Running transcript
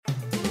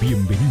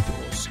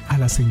Bienvenidos a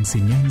las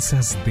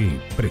enseñanzas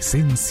de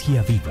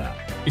Presencia Viva.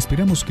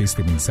 Esperamos que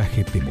este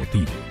mensaje te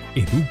motive,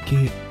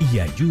 eduque y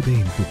ayude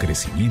en tu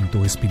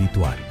crecimiento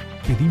espiritual.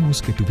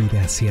 Pedimos que tu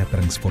vida sea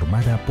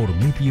transformada por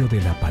medio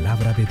de la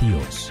palabra de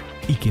Dios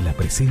y que la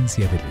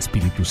presencia del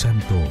Espíritu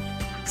Santo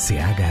se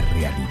haga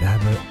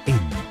realidad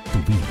en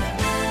tu vida.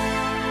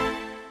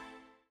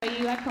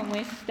 ¿Cómo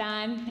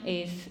están?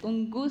 Es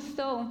un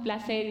gusto, un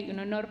placer y un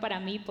honor para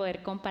mí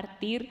poder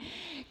compartir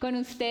con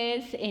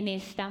ustedes en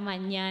esta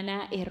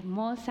mañana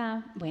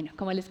hermosa. Bueno,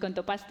 como les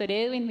contó Pastor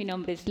Edwin, mi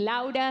nombre es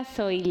Laura,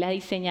 soy la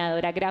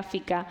diseñadora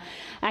gráfica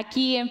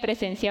aquí en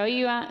Presencia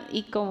Viva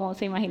y como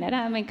se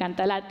imaginarán, me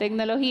encanta la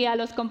tecnología,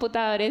 los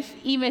computadores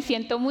y me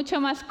siento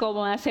mucho más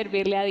cómoda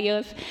servirle a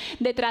Dios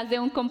detrás de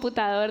un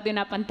computador, de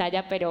una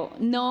pantalla, pero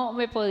no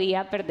me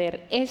podía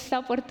perder esta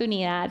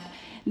oportunidad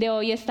de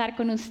hoy estar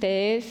con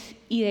ustedes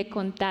y de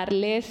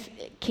contarles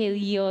que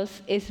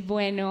Dios es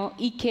bueno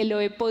y que lo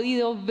he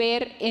podido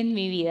ver en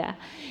mi vida,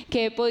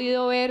 que he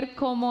podido ver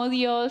cómo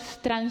Dios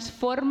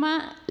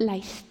transforma la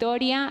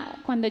historia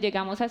cuando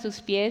llegamos a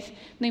sus pies,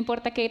 no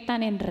importa qué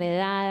tan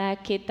enredada,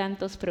 qué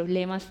tantos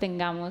problemas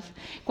tengamos,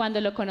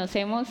 cuando lo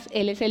conocemos,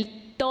 Él es el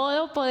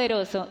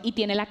Todopoderoso y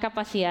tiene la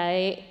capacidad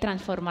de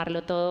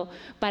transformarlo todo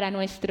para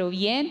nuestro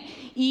bien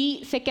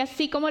y sé que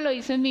así como lo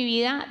hizo en mi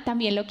vida,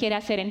 también lo quiere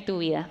hacer en tu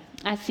vida.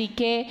 Así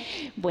que,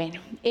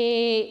 bueno,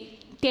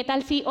 ¿qué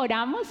tal si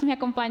oramos? ¿Me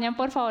acompañan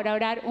por favor a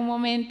orar un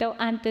momento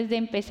antes de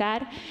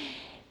empezar?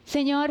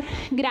 Señor,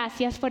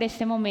 gracias por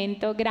este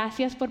momento,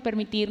 gracias por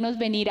permitirnos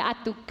venir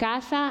a tu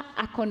casa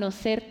a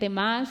conocerte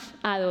más,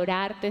 a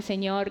adorarte,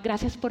 Señor.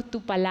 Gracias por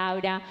tu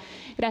palabra,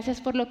 gracias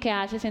por lo que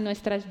haces en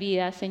nuestras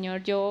vidas,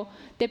 Señor. Yo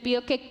te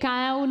pido que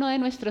cada uno de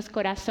nuestros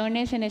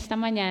corazones en esta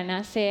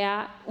mañana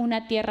sea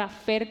una tierra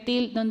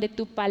fértil donde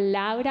tu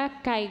palabra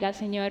caiga,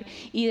 Señor,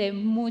 y dé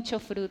mucho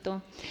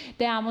fruto.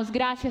 Te damos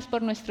gracias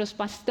por nuestros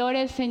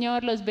pastores,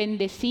 Señor, los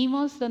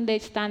bendecimos donde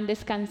están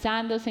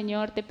descansando,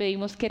 Señor. Te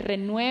pedimos que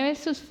renueves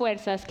sus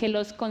fuerzas, que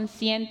los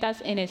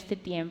consientas en este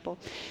tiempo.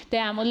 Te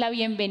damos la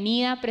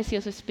bienvenida,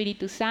 precioso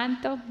Espíritu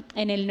Santo,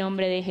 en el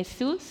nombre de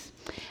Jesús.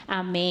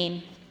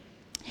 Amén.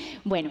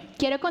 Bueno,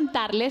 quiero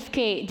contarles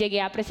que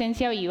llegué a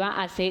Presencia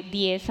Viva hace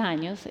 10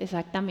 años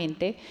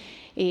exactamente.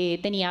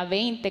 Tenía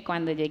 20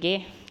 cuando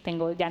llegué.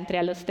 Ya entré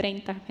a los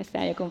 30, este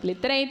año cumplí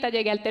 30,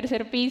 llegué al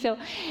tercer piso.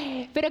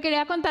 Pero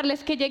quería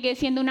contarles que llegué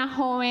siendo una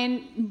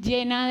joven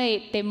llena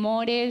de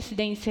temores,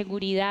 de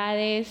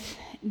inseguridades,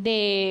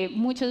 de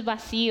muchos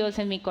vacíos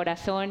en mi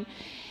corazón.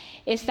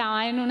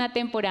 Estaba en una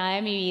temporada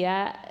de mi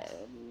vida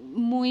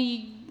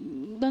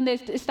donde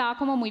estaba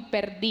como muy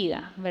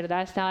perdida,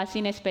 ¿verdad? Estaba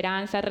sin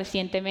esperanza.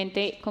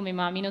 Recientemente con mi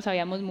mami nos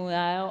habíamos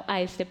mudado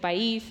a este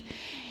país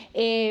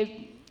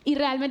y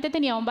realmente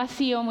tenía un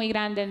vacío muy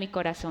grande en mi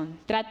corazón.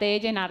 Traté de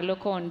llenarlo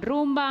con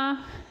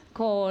rumba,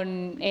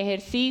 con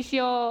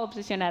ejercicio,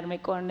 obsesionarme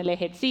con el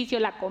ejercicio,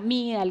 la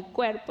comida, el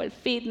cuerpo, el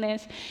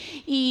fitness,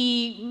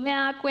 y me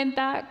daba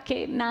cuenta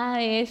que nada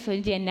de eso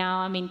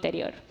llenaba mi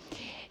interior.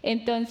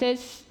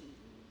 Entonces,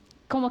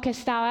 como que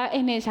estaba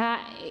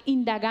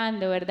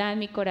indagando, ¿verdad?, en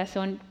mi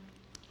corazón,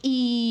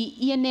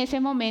 y en ese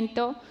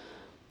momento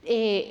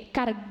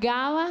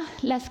cargaba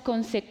las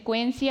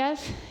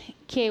consecuencias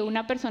que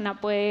una persona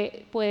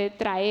puede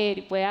traer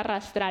y puede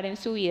arrastrar en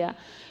su vida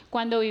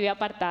cuando vive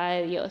apartada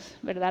de Dios,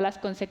 ¿verdad? Las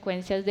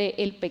consecuencias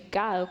del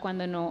pecado,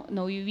 cuando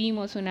no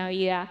vivimos una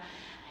vida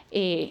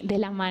de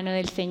la mano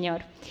del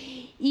Señor.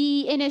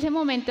 Y en ese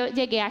momento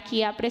llegué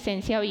aquí a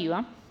Presencia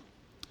Viva,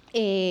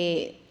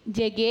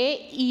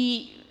 llegué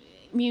y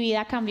mi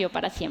vida cambió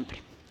para siempre.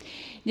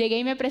 Llegué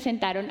y me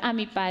presentaron a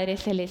mi Padre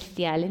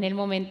Celestial en el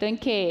momento en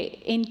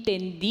que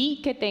entendí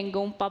que tengo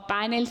un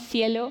papá en el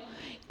cielo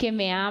que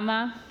me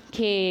ama,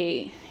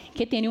 que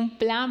tiene un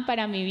plan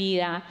para mi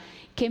vida,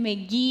 que me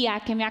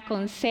guía, que me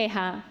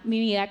aconseja. Mi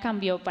vida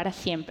cambió para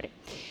siempre.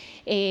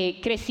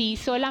 Crecí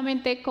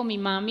solamente con mi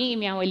mami y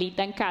mi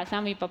abuelita en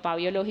casa, mi papá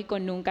biológico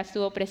nunca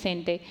estuvo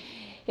presente.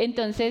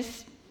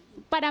 Entonces,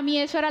 para mí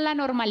eso era la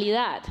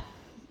normalidad.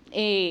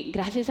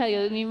 Gracias a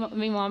Dios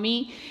mi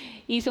mami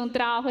hizo un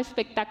trabajo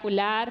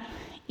espectacular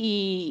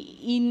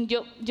y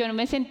yo no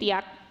me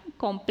sentía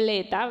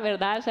completa,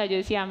 ¿verdad? O sea, yo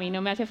decía, a mí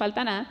no me hace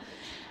falta nada,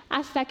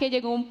 hasta que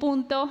llegó un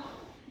punto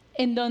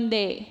en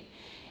donde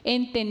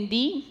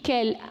entendí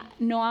que el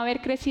no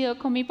haber crecido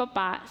con mi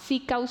papá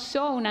sí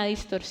causó una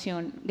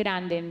distorsión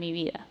grande en mi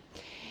vida.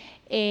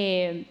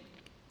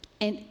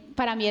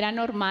 Para mí era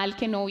normal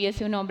que no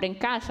hubiese un hombre en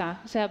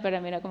casa, o sea,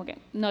 para mí era como que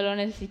no lo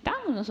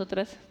necesitamos,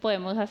 nosotras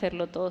podemos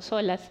hacerlo todo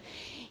solas.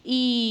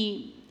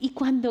 Y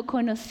cuando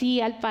conocí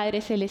al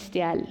Padre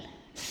Celestial,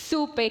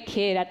 supe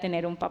que era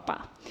tener un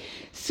papá,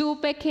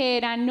 supe que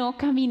era no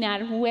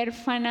caminar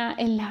huérfana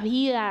en la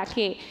vida,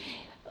 que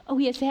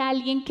hubiese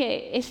alguien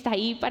que está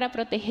ahí para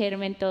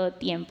protegerme en todo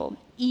tiempo.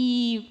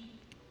 Y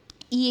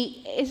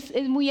Y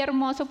es muy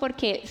hermoso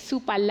porque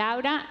su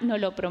palabra nos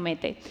lo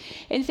promete.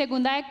 En 2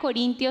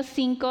 Corintios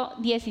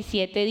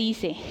 5:17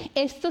 dice: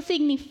 esto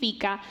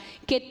significa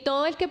que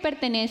todo el que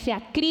pertenece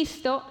a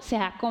Cristo se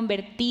ha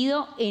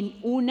convertido en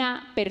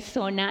una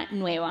persona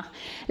nueva.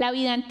 La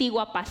vida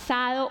antigua ha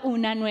pasado,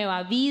 una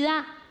nueva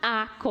vida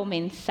ha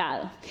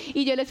comenzado.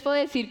 Y yo les puedo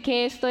decir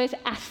que esto es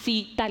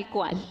así, tal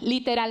cual.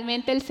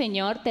 Literalmente el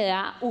Señor te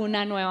da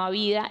una nueva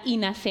vida y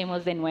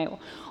nacemos de nuevo.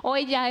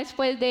 Hoy, ya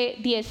después de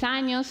 10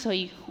 años,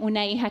 soy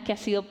una hija que ha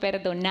sido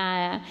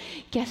perdonada,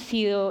 que ha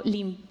sido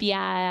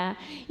limpiada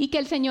y que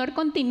el Señor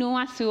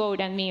continúa su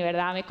obra en mí,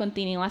 ¿verdad? Me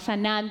continúa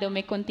sanando,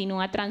 me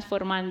continúa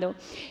transformando.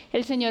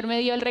 El Señor me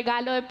dio el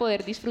regalo de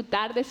poder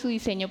disfrutar de su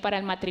diseño para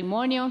el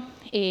matrimonio.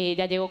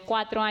 Ya llevo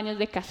 4 años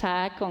de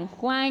casada con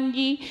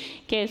Juangui,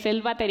 que es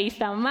el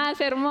baterista más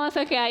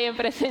hermoso que hay en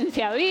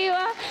Presencia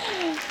Viva.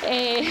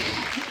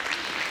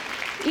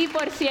 Y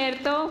por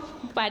cierto,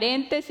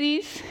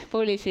 paréntesis,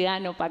 publicidad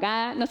no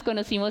pagada, nos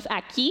conocimos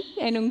aquí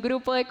en un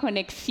grupo de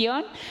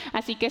conexión,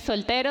 así que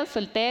solteros,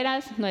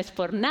 solteras, no es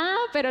por nada,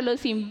 pero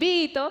los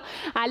invito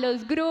a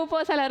los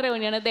grupos, a las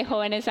reuniones de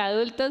jóvenes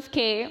adultos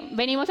que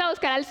venimos a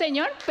buscar al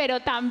Señor,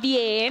 pero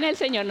también el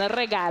Señor nos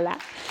regala.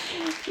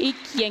 Y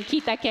quién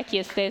quita que aquí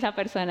esté esa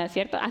persona,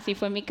 ¿cierto? Así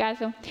fue mi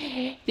caso.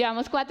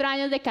 Llevamos 4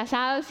 años de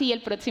casados y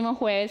el próximo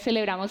jueves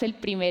celebramos el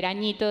primer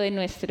añito de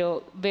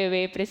nuestro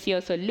bebé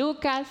precioso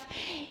Lucas.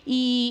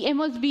 Y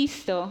hemos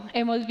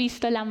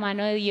visto la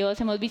mano de Dios,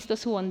 hemos visto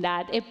su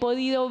bondad. He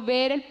podido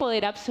ver el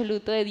poder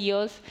absoluto de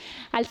Dios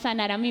al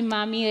sanar a mi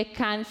mami de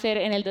cáncer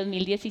en el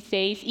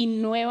 2016 y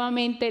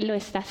nuevamente lo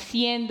está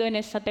haciendo en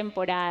esta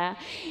temporada.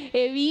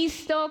 He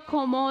visto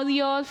cómo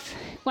Dios,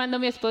 cuando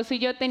mi esposo y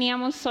yo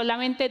teníamos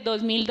solamente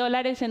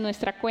 $2,000 en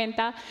nuestra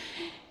cuenta,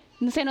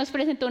 se nos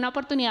presentó una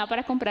oportunidad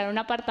para comprar un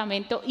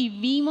apartamento y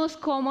vimos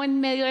cómo en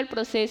medio del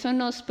proceso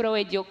nos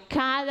proveyó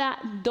cada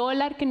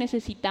dólar que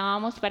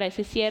necesitábamos para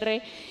ese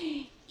cierre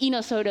y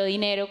nos sobró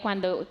dinero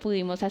cuando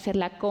pudimos hacer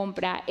la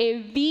compra. He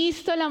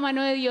visto la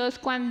mano de Dios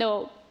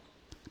cuando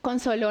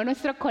consoló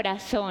nuestro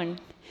corazón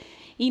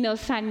y nos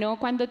sanó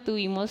cuando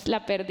tuvimos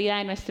la pérdida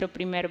de nuestro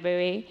primer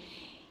bebé.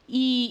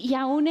 Y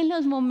aún en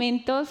los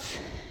momentos,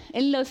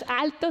 en los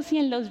altos y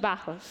en los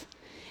bajos,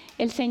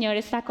 el Señor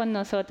está con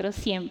nosotros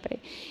siempre.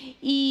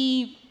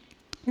 Y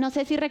no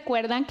sé si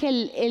recuerdan que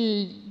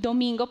el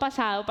domingo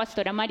pasado,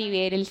 Pastora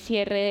Maribel, el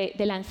cierre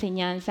de la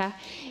enseñanza,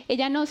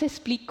 ella nos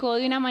explicó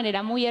de una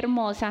manera muy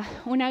hermosa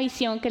una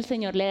visión que el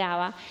Señor le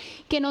daba,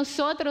 que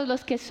nosotros,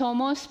 los que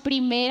somos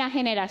primera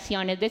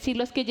generación, es decir,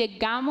 los que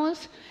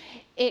llegamos,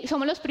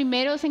 somos los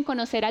primeros en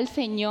conocer al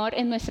Señor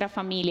en nuestra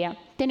familia,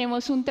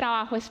 tenemos un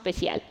trabajo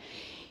especial.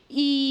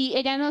 Y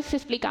ella nos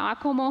explicaba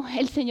cómo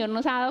el Señor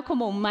nos ha dado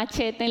como un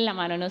machete en la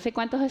mano. No sé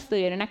cuántos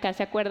estuvieron acá,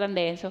 se acuerdan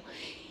de eso.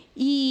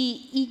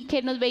 Y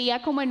que nos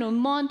veía como en un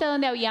monte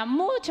donde había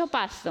mucho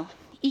pasto.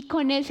 Y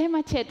con ese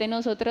machete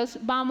nosotros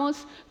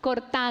vamos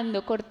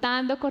cortando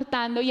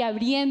y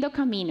abriendo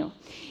camino.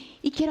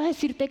 Y quiero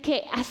decirte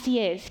que así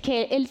es,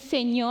 que el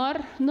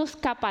Señor nos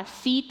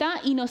capacita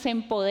y nos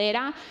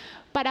empodera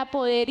para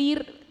poder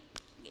ir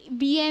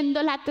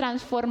viendo la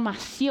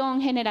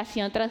transformación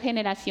generación tras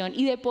generación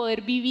y de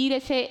poder vivir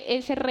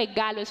ese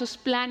regalo, esos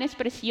planes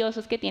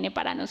preciosos que tiene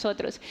para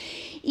nosotros.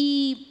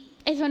 Y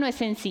eso no es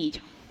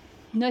sencillo.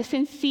 No es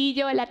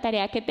sencillo la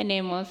tarea que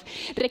tenemos.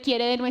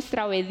 Requiere de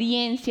nuestra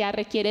obediencia,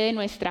 requiere de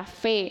nuestra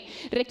fe,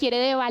 requiere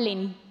de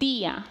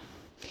valentía.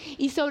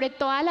 Y sobre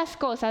todas las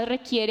cosas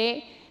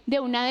requiere de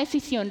una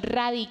decisión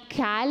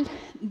radical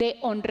de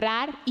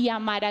honrar y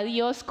amar a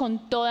Dios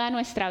con toda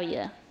nuestra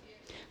vida,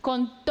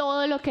 con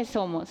todo lo que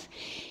somos.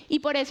 Y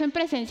por eso en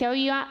Presencia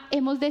Viva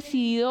hemos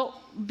decidido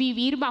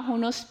vivir bajo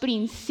unos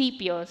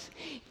principios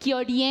que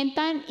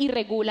orientan y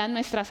regulan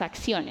nuestras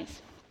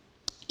acciones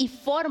y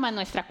forman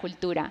nuestra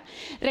cultura.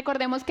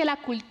 Recordemos que la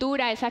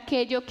cultura es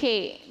aquello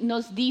que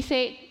nos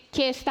dice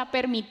qué está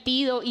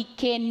permitido y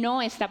qué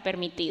no está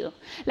permitido.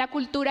 La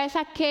cultura es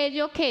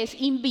aquello que es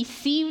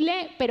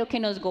invisible, pero que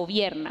nos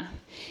gobierna.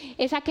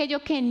 Es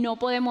aquello que no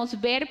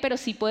podemos ver, pero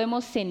sí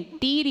podemos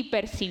sentir y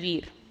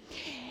percibir.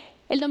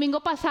 El domingo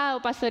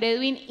pasado, Pastor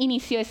Edwin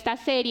inició esta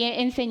serie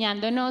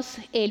enseñándonos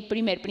el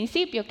primer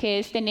principio, que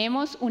es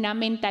tenemos una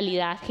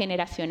mentalidad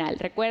generacional.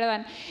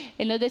 ¿Recuerdan?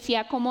 Él nos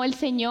decía cómo el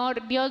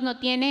Señor, Dios, no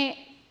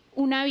tiene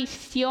una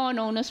visión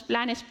o unos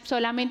planes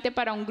solamente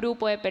para un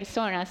grupo de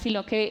personas,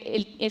 sino que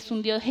Él es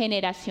un Dios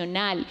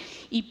generacional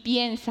y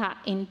piensa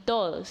en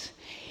todos.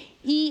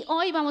 Y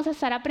hoy vamos a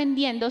estar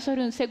aprendiendo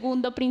sobre un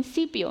segundo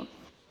principio,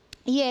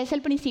 y es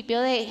el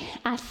principio de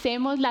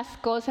hacemos las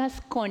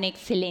cosas con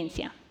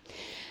excelencia.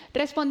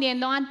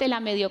 Respondiendo ante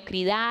la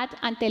mediocridad,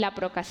 ante la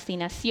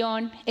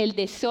procrastinación, el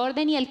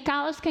desorden y el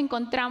caos que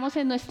encontramos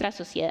en nuestra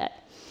sociedad.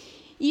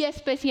 Y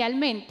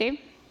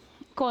especialmente,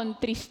 con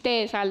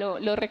tristeza,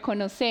 lo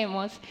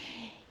reconocemos,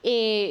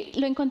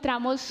 lo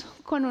encontramos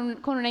con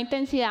una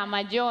intensidad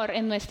mayor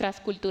en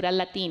nuestras culturas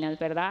latinas,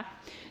 ¿verdad?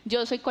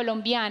 Yo soy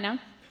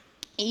colombiana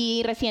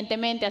y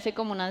recientemente, hace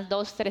como unas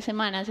 2-3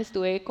 semanas,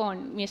 estuve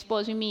con mi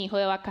esposo y mi hijo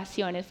de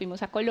vacaciones,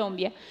 fuimos a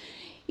Colombia.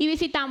 y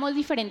visitamos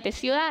diferentes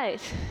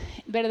ciudades,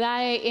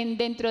 ¿verdad?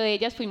 Dentro de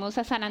ellas fuimos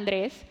a San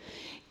Andrés,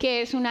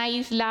 que es una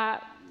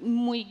isla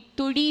muy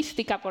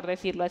turística, por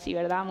decirlo así,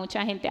 ¿verdad?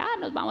 Mucha gente,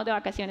 nos vamos de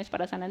vacaciones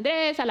para San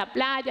Andrés, a la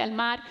playa, al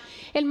mar.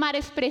 El mar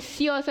es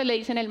precioso, le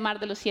dicen el mar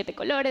de los 7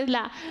 colores,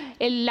 la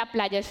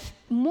playa es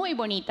muy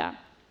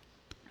bonita.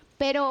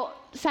 Pero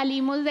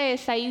salimos de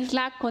esa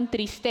isla con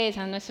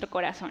tristeza en nuestro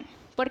corazón,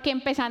 porque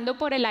empezando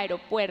por el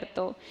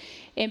aeropuerto,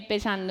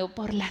 empezando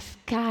por las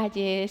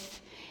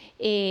calles,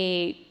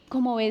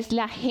 cómo ves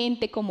la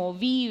gente, cómo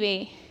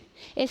vive,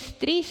 es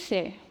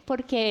triste,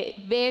 porque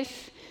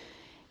ves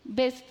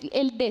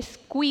el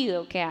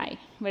descuido que hay,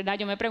 ¿verdad?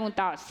 Yo me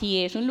preguntaba,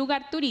 si es un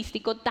lugar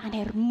turístico tan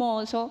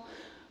hermoso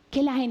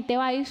que la gente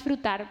va a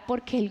disfrutar,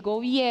 porque el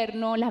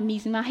gobierno, la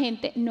misma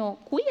gente no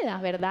cuida,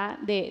 ¿verdad?,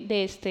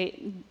 de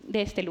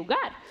este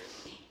lugar.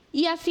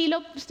 Y así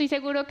estoy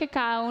seguro que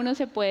cada uno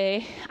se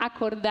puede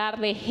acordar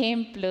de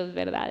ejemplos,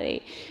 ¿verdad?,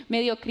 de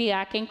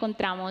mediocridad que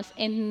encontramos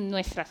en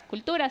nuestras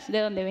culturas,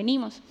 de donde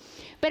venimos.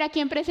 Pero aquí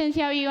en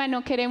Presencia Viva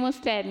no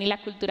queremos traer ni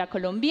la cultura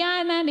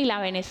colombiana, ni la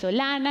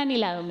venezolana, ni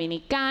la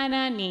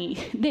dominicana, ni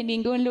de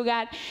ningún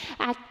lugar.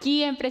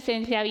 Aquí en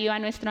Presencia Viva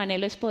nuestro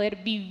anhelo es poder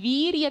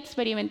vivir y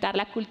experimentar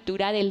la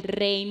cultura del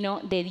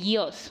reino de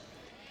Dios.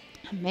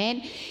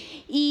 Amén.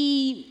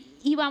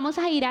 Y vamos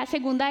a ir a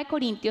 2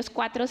 Corintios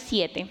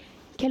 4:7,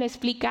 que lo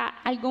explica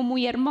algo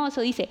muy hermoso.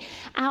 Dice,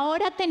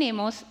 ahora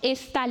tenemos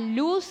esta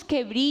luz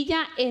que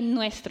brilla en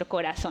nuestro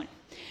corazón.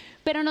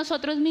 Pero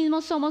nosotros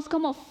mismos somos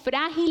como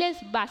frágiles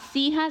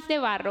vasijas de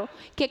barro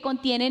que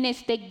contienen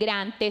este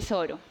gran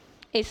tesoro.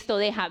 Esto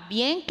deja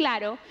bien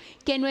claro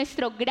que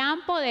nuestro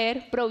gran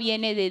poder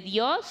proviene de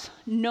Dios,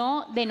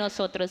 no de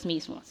nosotros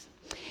mismos.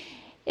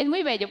 Es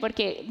muy bello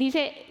porque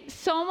dice,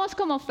 somos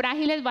como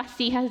frágiles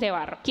vasijas de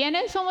barro.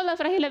 ¿Quiénes somos las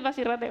frágiles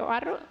vasijas de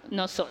barro?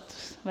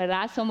 Nosotros,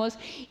 ¿verdad? Somos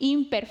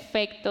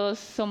imperfectos,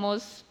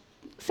 somos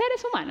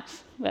seres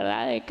humanos,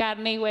 ¿verdad? De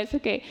carne y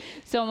hueso, que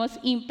somos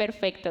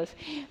imperfectos.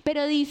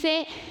 Pero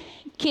dice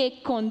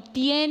que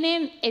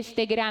contienen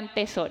este gran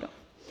tesoro.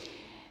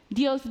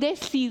 Dios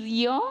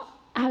decidió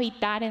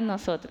habitar en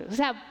nosotros. O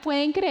sea,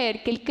 pueden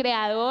creer que el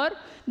creador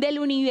del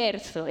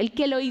universo, el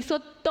que lo hizo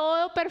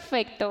todo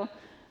perfecto,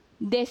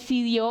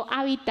 decidió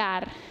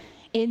habitar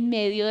en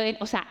medio de,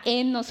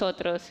 en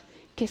nosotros,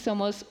 que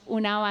somos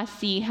una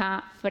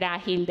vasija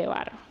frágil de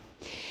barro.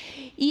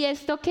 ¿Y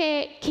esto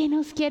qué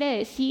nos quiere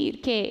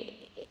decir?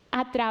 Que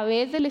a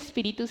través del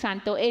Espíritu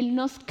Santo Él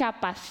nos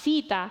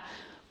capacita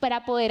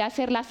para poder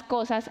hacer las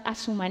cosas a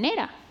su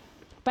manera,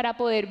 para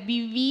poder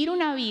vivir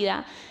una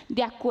vida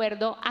de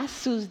acuerdo a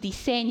sus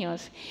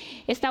diseños.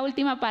 Esta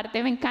última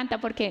parte me encanta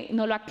porque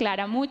nos lo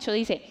aclara mucho.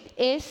 Dice,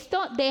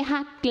 esto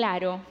deja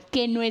claro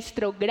que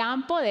nuestro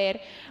gran poder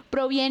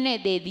proviene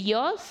de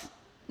Dios,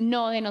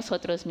 no de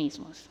nosotros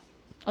mismos.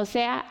 O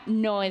sea,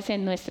 no es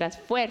en nuestras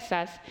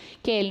fuerzas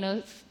que Él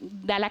nos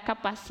da la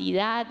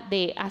capacidad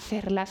de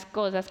hacer las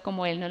cosas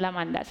como Él nos la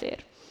manda a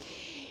hacer.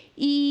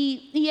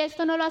 Y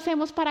esto no lo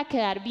hacemos para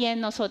quedar bien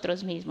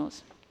nosotros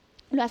mismos.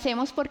 Lo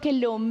hacemos porque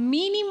lo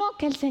mínimo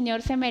que el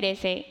Señor se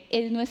merece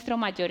es nuestro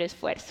mayor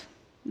esfuerzo,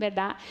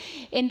 ¿verdad?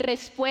 En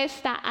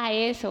respuesta a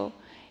eso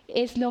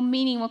es lo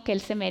mínimo que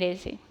Él se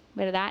merece,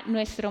 ¿verdad?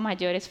 Nuestro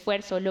mayor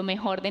esfuerzo, lo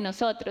mejor de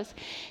nosotros.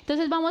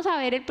 Entonces vamos a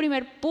ver el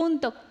primer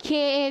punto,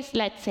 ¿qué es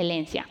la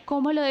excelencia?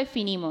 ¿Cómo lo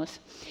definimos?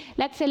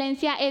 La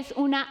excelencia es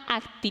una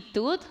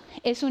actitud,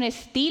 es un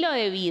estilo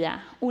de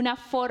vida, una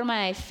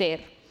forma de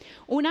ser,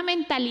 una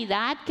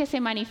mentalidad que se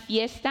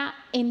manifiesta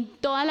en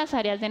todas las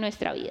áreas de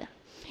nuestra vida,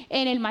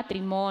 en el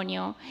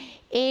matrimonio,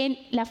 en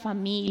la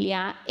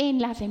familia,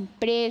 en las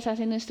empresas,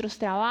 en nuestros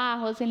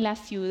trabajos, en la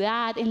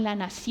ciudad, en la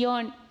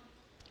nación.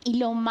 Y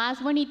lo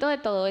más bonito de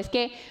todo es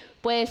que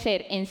puede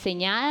ser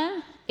enseñada,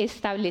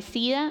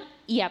 establecida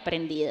y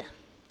aprendida.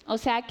 O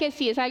sea que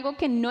si es algo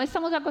que no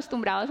estamos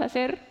acostumbrados a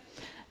hacer,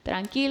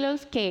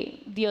 tranquilos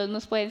que Dios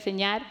nos puede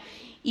enseñar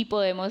y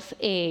podemos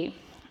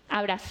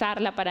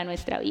abrazarla para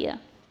nuestra vida.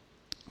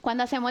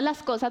 Cuando hacemos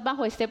las cosas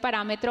bajo este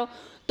parámetro,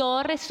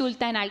 todo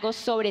resulta en algo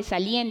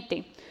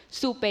sobresaliente,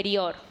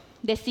 superior,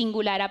 de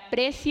singular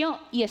aprecio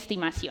y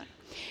estimación.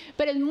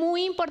 Pero es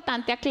muy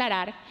importante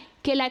aclarar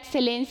que la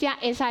excelencia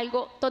es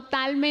algo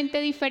totalmente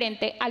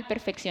diferente al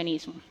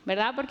perfeccionismo,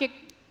 ¿verdad? Porque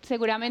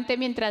seguramente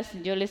mientras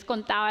yo les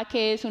contaba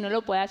qué es, uno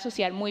lo puede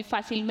asociar muy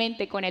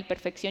fácilmente con el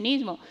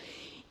perfeccionismo.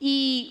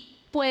 Y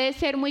puede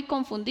ser muy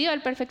confundido.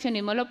 El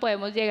perfeccionismo lo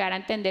podemos llegar a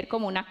entender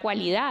como una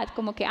cualidad,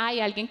 como que hay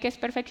alguien que es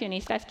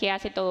perfeccionista, es que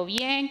hace todo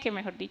bien, que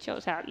mejor dicho,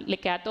 le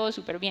queda todo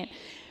súper bien.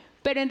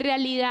 Pero en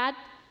realidad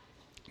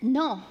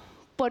no,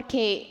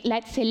 porque la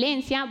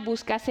excelencia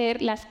busca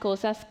hacer las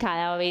cosas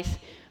cada vez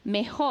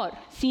mejor,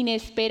 sin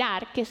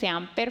esperar que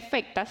sean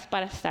perfectas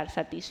para estar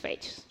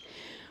satisfechos.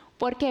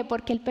 ¿Por qué?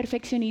 Porque el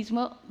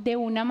perfeccionismo de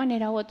una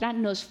manera u otra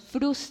nos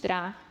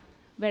frustra,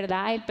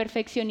 ¿verdad? El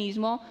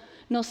perfeccionismo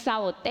nos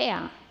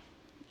sabotea.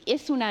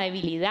 Es una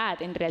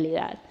debilidad en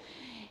realidad.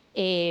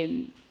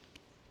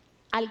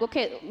 Algo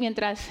que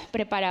mientras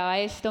preparaba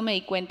esto me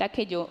di cuenta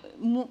que yo,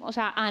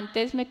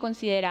 antes me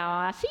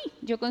consideraba así.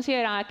 Yo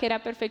consideraba que era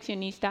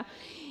perfeccionista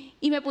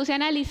Y me puse a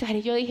analizar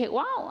y yo dije,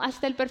 wow,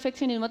 hasta el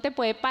perfeccionismo te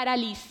puede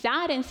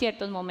paralizar en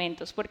ciertos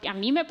momentos, porque a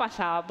mí me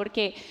pasaba,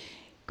 porque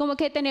como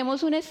que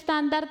tenemos un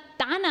estándar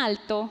tan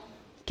alto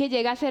que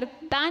llega a ser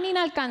tan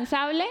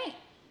inalcanzable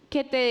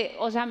que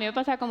o sea, a mí me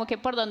pasa como que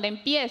por dónde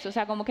empiezo, o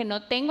sea, como que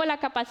no tengo la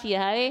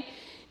capacidad de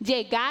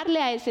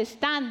llegarle a ese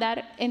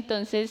estándar,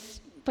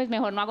 entonces pues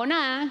mejor no hago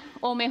nada,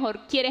 o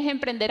mejor quieres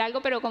emprender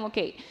algo, pero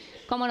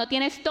como no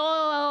tienes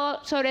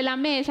todo sobre la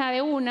mesa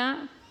de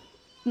una,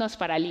 nos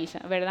paraliza,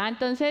 ¿verdad?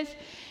 Entonces,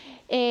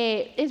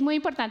 es muy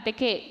importante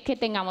que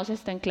tengamos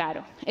esto en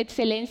claro.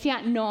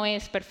 Excelencia no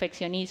es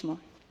perfeccionismo,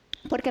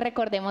 porque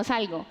recordemos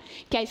algo,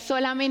 que hay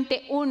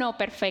solamente uno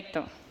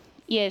perfecto,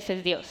 y ese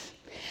es Dios.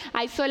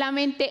 Hay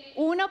solamente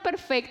uno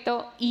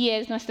perfecto, y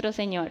es nuestro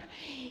Señor.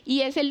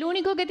 Y es el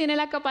único que tiene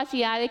la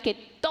capacidad de que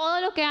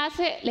todo lo que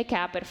hace le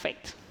queda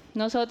perfecto.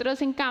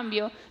 Nosotros, en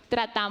cambio,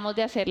 tratamos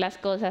de hacer las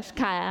cosas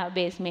cada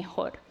vez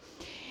mejor.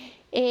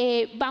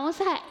 Vamos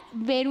a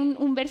ver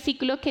un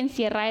versículo que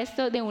encierra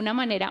esto de una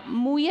manera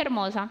muy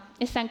hermosa.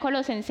 Está en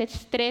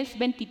Colosenses 3,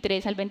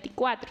 23 al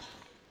 24.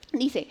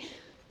 Dice,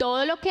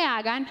 todo lo que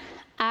hagan,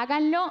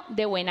 háganlo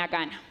de buena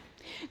gana,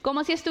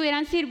 como si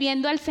estuvieran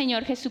sirviendo al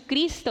Señor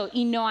Jesucristo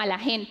y no a la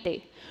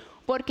gente,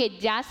 porque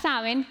ya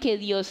saben que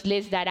Dios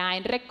les dará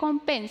en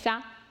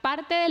recompensa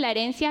parte de la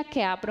herencia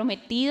que ha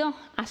prometido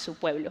a su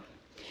pueblo.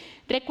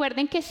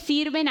 Recuerden que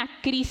sirven a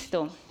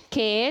Cristo,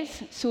 que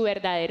es su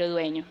verdadero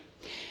dueño.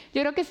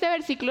 Yo creo que este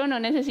versículo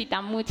no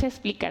necesita mucha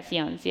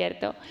explicación,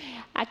 ¿cierto?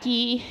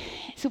 Aquí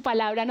su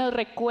palabra nos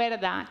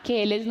recuerda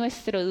que Él es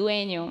nuestro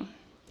dueño.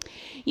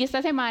 Y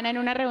esta semana en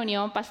una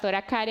reunión,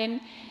 Pastora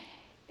Karen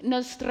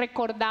nos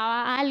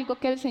recordaba algo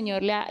que el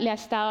Señor le ha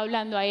estado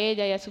hablando a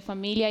ella y a su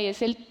familia, y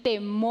es el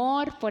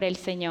temor por el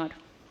Señor.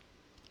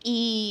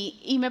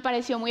 Y me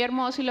pareció muy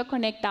hermoso y lo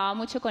conectaba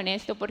mucho con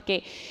esto,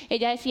 porque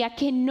ella decía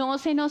que no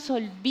se nos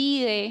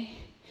olvide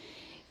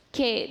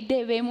que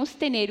debemos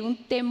tener un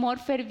temor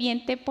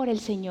ferviente por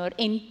el Señor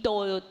en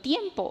todo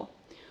tiempo,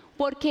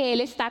 porque Él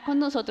está con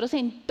nosotros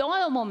en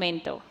todo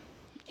momento.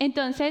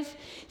 Entonces,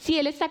 si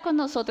Él está con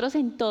nosotros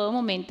en todo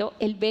momento,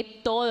 Él ve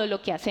todo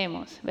lo que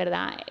hacemos,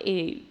 ¿verdad?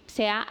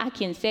 Sea a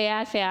quien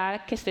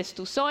sea que estés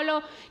tú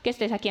solo, que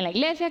estés aquí en la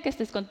iglesia, que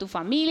estés con tu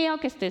familia o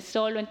que estés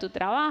solo en tu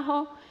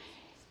trabajo.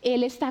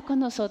 Él está con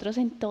nosotros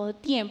en todo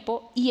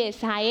tiempo y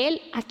es a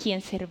Él a quien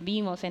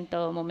servimos en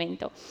todo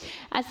momento.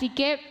 Así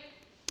que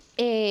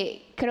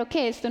creo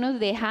que esto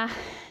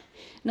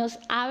nos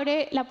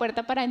abre la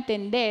puerta para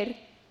entender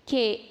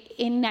que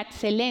en la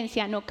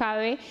excelencia no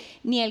cabe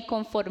ni el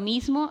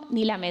conformismo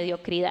ni la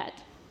mediocridad.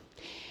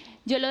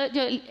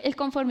 El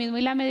conformismo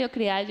y la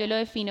mediocridad yo lo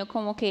defino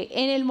como que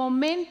en el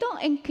momento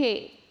en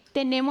que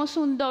tenemos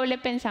un doble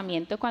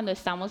pensamiento cuando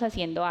estamos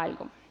haciendo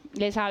algo.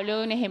 Les hablo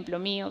de un ejemplo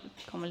mío,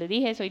 como les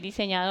dije, soy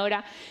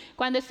diseñadora.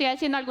 Cuando estoy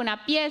haciendo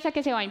alguna pieza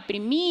que se va a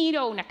imprimir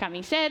o una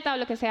camiseta o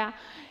lo que sea,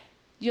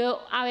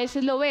 yo a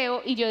veces lo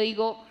veo y yo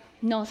digo,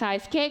 no,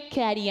 ¿sabes qué?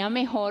 Quedaría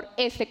mejor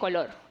este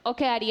color, o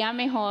quedaría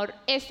mejor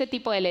este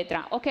tipo de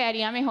letra, o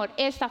quedaría mejor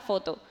esta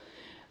foto.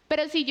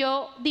 Pero si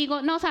yo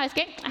digo, no, ¿sabes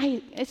qué?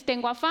 Ay,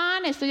 tengo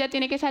afán, esto ya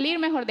tiene que salir,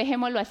 mejor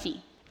dejémoslo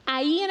así.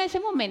 Ahí en ese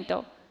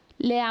momento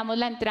le damos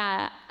la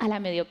entrada a la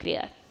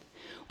mediocridad.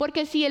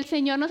 Porque si el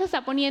Señor nos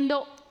está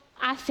poniendo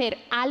a hacer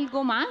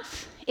algo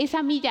más,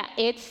 esa milla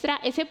extra,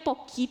 ese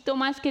poquito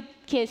más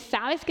que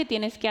sabes que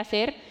tienes que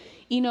hacer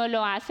y no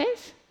lo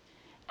haces,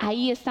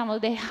 ahí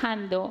estamos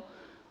dejando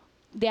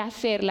de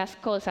hacer las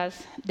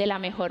cosas de la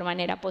mejor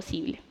manera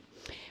posible.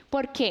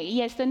 ¿Por qué?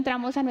 Y esto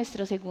entramos a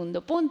nuestro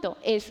segundo punto,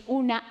 es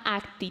una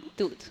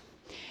actitud.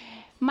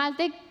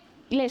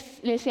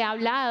 Les he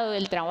hablado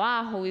del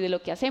trabajo y de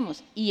lo que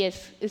hacemos, y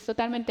es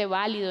totalmente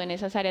válido en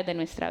esas áreas de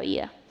nuestra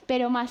vida,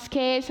 pero más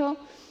que eso,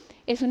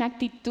 es una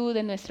actitud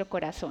de nuestro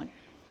corazón.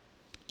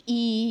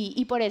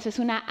 Y por eso es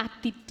una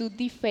actitud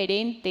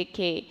diferente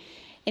que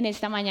en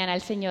esta mañana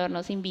el Señor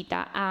nos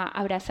invita a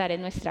abrazar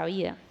en nuestra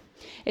vida.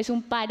 Es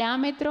un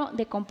parámetro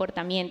de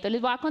comportamiento. Les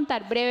voy a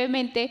contar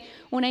brevemente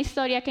una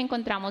historia que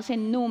encontramos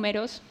en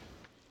Números,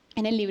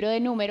 en el libro de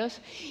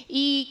Números,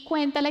 y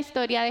cuenta la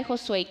historia de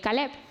Josué y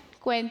Caleb.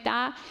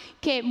 Cuenta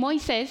que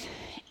Moisés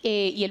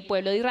y el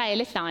pueblo de Israel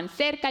estaban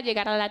cerca de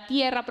llegar a la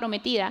tierra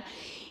prometida,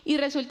 y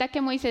resulta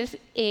que Moisés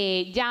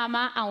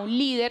llama a un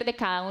líder de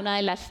cada una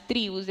de las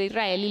tribus de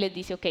Israel y les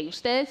dice, ok,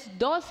 ustedes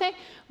 12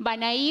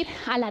 van a ir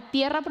a la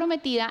tierra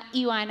prometida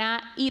y van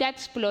a ir a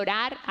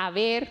explorar, a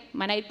ver,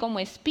 van a ir como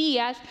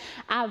espías,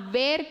 a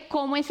ver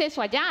cómo es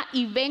eso allá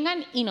y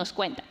vengan y nos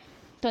cuentan.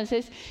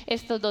 Entonces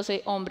estos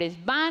 12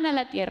 hombres van a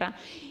la tierra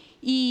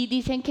y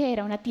dicen que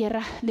era una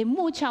tierra de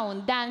mucha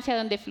abundancia,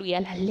 donde fluía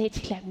la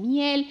leche y la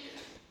miel,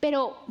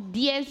 pero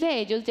 10 de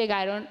ellos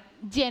llegaron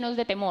llenos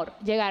de temor,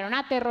 llegaron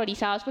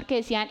aterrorizados porque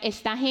decían,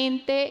 esta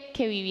gente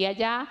que vivía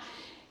allá,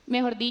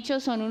 mejor dicho,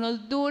 son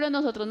unos duros,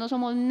 nosotros no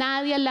somos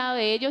nadie al lado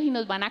de ellos y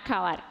nos van a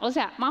acabar. O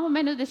sea, más o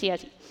menos decía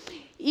así.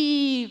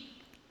 Y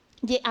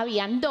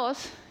habían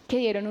 2 que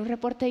dieron un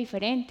reporte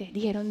diferente.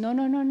 Dijeron, no,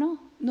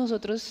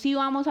 nosotros sí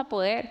vamos a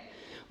poder.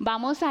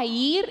 Vamos a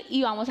ir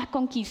y vamos a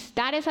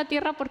conquistar esa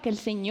tierra porque el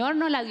Señor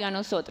nos la dio a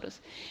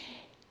nosotros.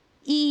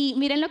 Y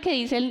miren lo que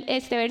dice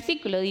este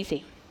versículo,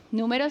 dice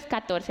Números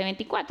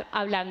 14:24,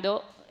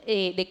 hablando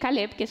de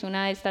Caleb, que es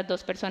una de estas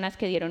dos personas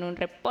que dieron un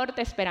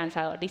reporte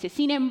esperanzador. Dice,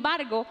 sin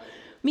embargo,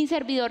 mi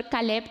servidor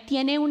Caleb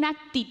tiene una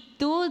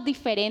actitud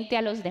diferente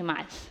a los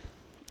demás.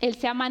 Él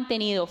se ha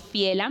mantenido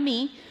fiel a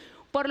mí,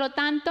 por lo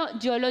tanto,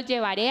 yo lo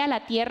llevaré a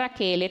la tierra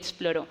que él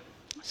exploró.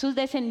 Sus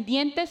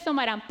descendientes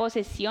tomarán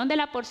posesión de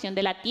la porción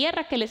de la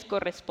tierra que les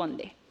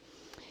corresponde.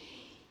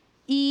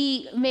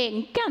 Y me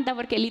encanta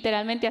porque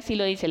literalmente así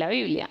lo dice la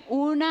Biblia.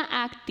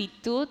 Una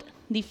actitud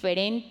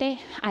diferente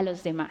a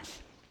los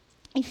demás.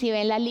 Y si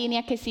ven la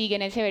línea que sigue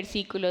en ese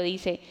versículo,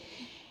 dice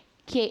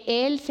que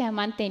Él se ha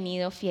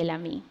mantenido fiel a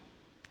mí.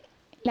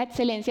 La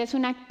excelencia es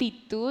una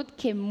actitud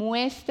que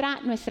muestra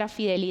nuestra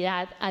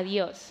fidelidad a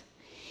Dios.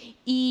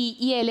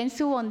 Y Él en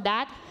su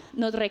bondad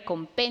nos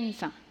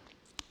recompensa.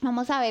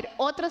 Vamos a ver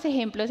otros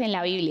ejemplos en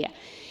la Biblia.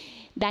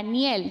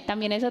 Daniel,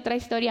 también es otra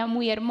historia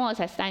muy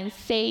hermosa, está en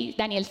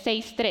Daniel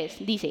 6:3,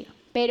 dice,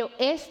 pero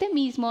este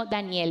mismo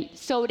Daniel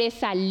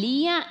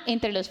sobresalía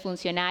entre los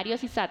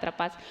funcionarios y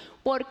sátrapas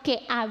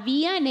porque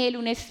había en él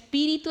un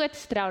espíritu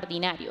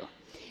extraordinario,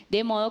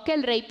 de modo que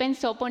el rey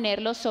pensó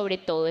ponerlo sobre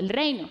todo el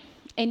reino.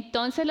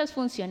 Entonces los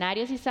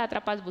funcionarios y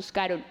sátrapas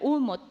buscaron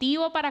un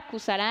motivo para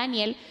acusar a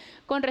Daniel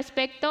con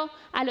respecto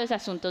a los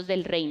asuntos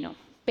del reino,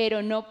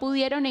 pero no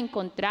pudieron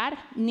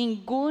encontrar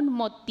ningún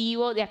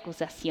motivo de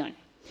acusación.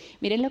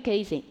 Miren lo que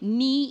dice,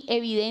 ni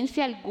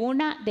evidencia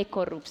alguna de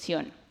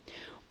corrupción,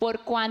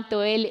 por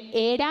cuanto él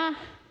era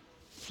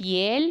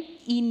fiel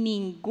y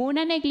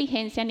ninguna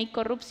negligencia ni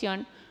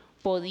corrupción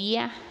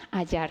podía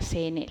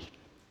hallarse en él.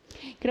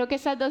 Creo que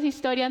estas dos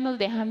historias nos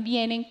dejan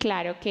bien en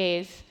claro que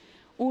es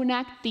una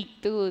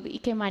actitud y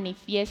que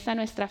manifiesta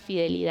nuestra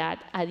fidelidad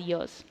a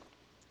Dios.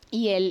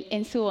 Y Él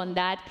en su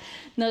bondad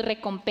nos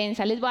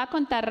recompensa. Les voy a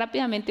contar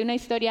rápidamente una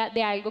historia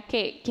de algo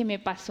que me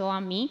pasó a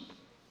mí.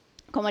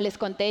 Como les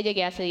conté,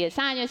 llegué hace 10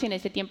 años y en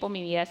ese tiempo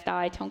mi vida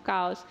estaba hecha un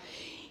caos.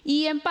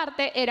 Y en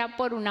parte era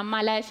por una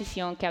mala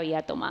decisión que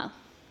había tomado.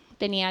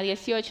 Tenía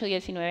 18,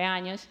 19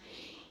 años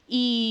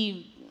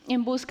y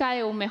en busca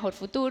de un mejor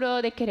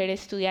futuro, de querer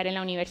estudiar en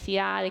la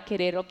universidad, de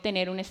querer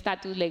obtener un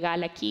estatus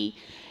legal aquí,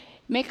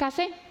 me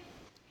casé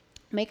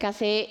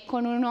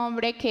con un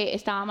hombre que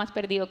estaba más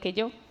perdido que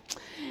yo.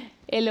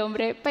 El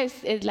hombre,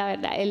 pues, es la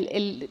verdad,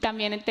 él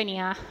también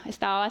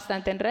estaba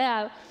bastante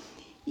enredado.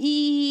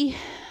 Y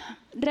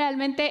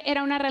realmente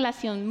era una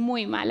relación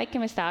muy mala y que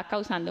me estaba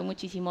causando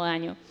muchísimo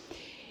daño.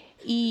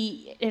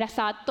 Y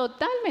estaba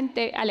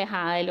totalmente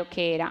alejada de lo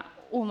que era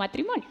un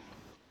matrimonio.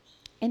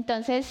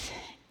 Entonces,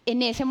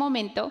 en ese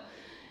momento,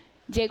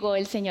 llegó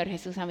el Señor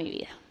Jesús a mi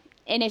vida.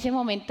 En ese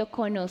momento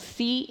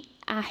conocí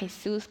a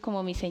Jesús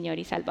como mi Señor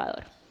y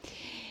Salvador.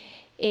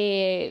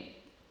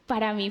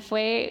 Para mí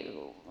fue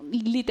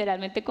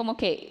literalmente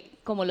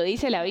como lo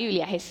dice la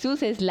Biblia,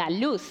 Jesús es la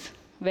luz,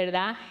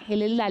 ¿verdad?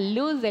 Él es la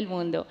luz del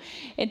mundo.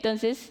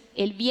 Entonces,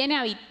 Él viene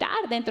a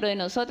habitar dentro de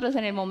nosotros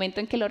en el momento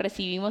en que lo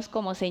recibimos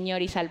como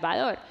Señor y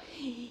Salvador.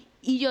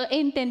 Y yo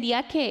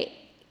entendía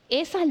que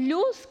esa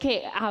luz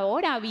que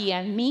ahora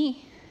había en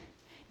mí,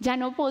 ya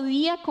no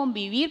podía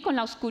convivir con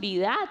la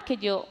oscuridad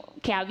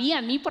que había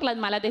en mí por las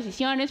malas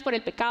decisiones, por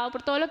el pecado,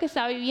 por todo lo que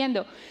estaba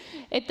viviendo.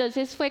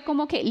 Entonces fue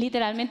como que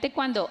literalmente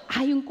cuando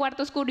hay un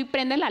cuarto oscuro y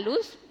prende la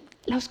luz,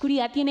 la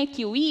oscuridad tiene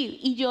que huir.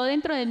 Y yo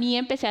dentro de mí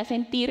empecé a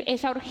sentir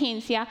esa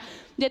urgencia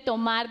de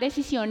tomar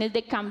decisiones,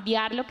 de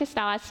cambiar lo que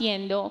estaba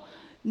haciendo.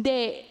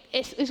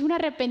 Es un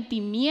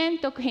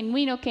arrepentimiento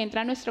genuino que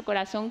entra a nuestro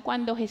corazón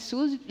cuando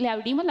le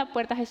abrimos la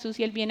puerta a Jesús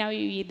y Él viene a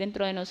vivir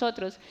dentro de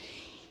nosotros.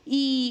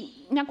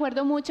 Y me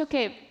acuerdo mucho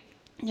que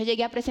yo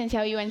llegué a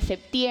Presencia Viva en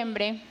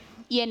septiembre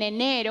y en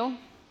enero,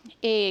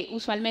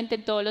 usualmente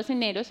todos los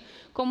eneros,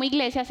 como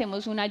iglesia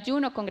hacemos un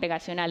ayuno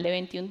congregacional de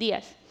 21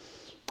 días.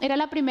 Era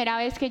la primera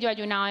vez que yo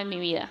ayunaba en mi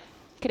vida.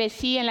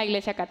 Crecí en la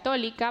iglesia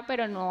católica,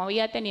 pero no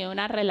había tenido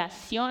una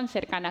relación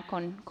cercana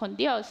con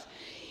Dios.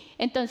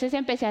 Entonces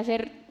empecé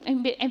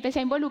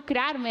a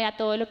involucrarme a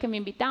todo lo que me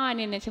invitaban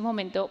y en ese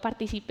momento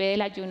participé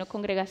del ayuno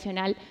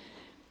congregacional.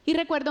 Y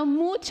recuerdo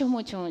mucho,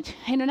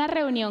 en una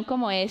reunión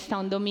como esta,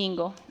 un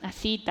domingo,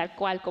 así tal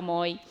cual como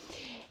hoy,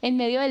 en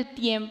medio del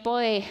tiempo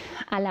de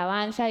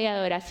alabanza y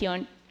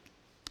adoración,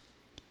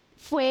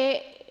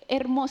 fue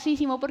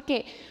hermosísimo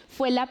porque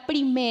fue la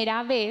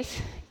primera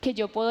vez que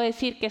yo puedo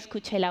decir que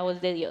escuché la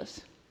voz de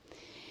Dios.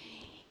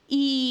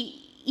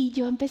 Y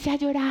yo empecé a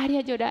llorar y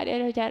a llorar y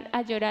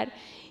a llorar.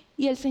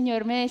 Y el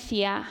Señor me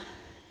decía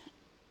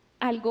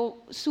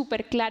algo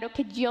súper claro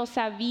que yo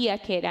sabía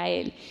que era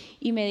Él.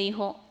 Y me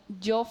dijo,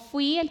 yo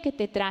fui el que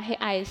te traje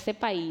a este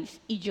país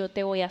y yo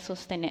te voy a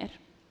sostener.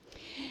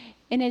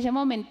 En ese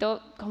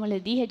momento, como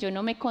les dije, yo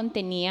no me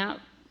contenía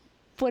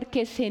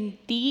porque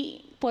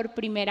sentí por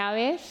primera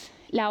vez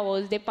la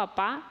voz de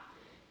papá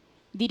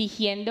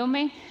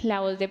dirigiéndome,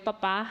 la voz de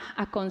papá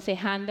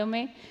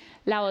aconsejándome,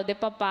 la voz de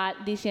papá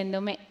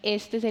diciéndome,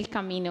 este es el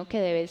camino que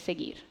debes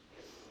seguir.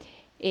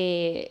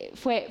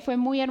 Fue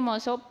muy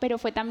hermoso, pero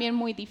fue también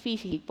muy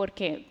difícil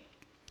porque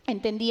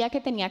entendía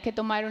que tenía que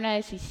tomar una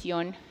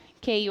decisión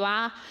que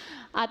iba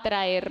a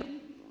traer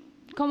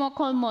como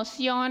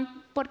conmoción,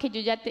 porque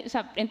yo ya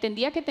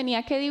entendía que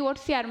tenía que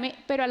divorciarme,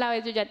 pero a la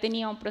vez yo ya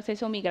tenía un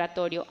proceso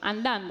migratorio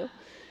andando.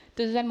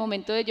 Entonces, al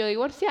momento de yo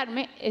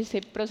divorciarme,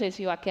 ese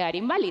proceso iba a quedar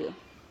inválido.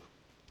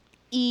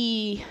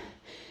 Y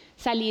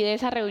salí de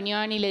esa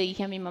reunión y le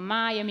dije a mi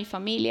mamá y a mi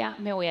familia,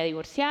 me voy a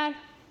divorciar.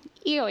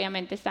 Y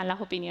obviamente están las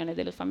opiniones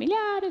de los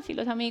familiares y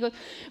los amigos,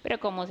 pero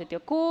 ¿cómo se te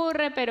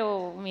ocurre?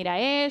 Pero mira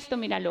esto,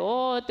 mira lo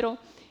otro.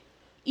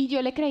 Y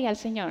yo le creía al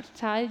Señor,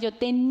 ¿sabes? Yo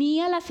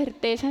tenía la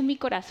certeza en mi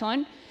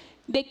corazón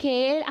de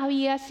que Él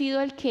había sido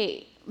el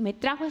que me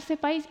trajo a este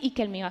país y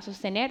que Él me iba a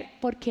sostener,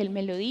 porque Él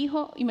me lo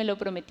dijo y me lo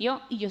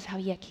prometió y yo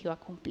sabía que iba a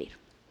cumplir.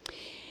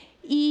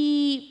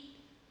 Y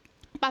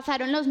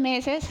pasaron los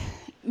meses,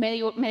 me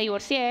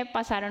divorcié,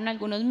 pasaron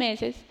algunos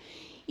meses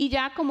y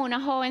ya como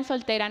una joven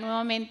soltera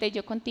nuevamente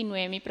yo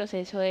continué mi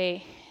proceso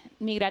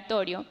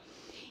migratorio.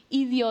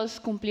 Y Dios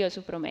cumplió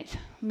su promesa.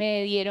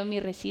 Me dieron mi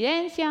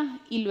residencia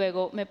y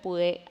luego me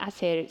pude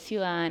hacer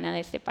ciudadana de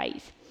este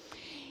país.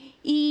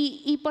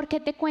 ¿Y por qué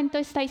te cuento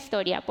esta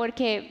historia?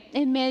 Porque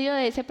en medio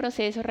de ese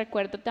proceso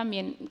recuerdo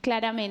también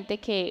claramente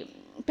que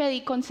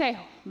pedí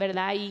consejo,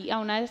 ¿verdad? Y a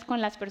una vez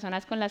con las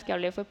personas con las que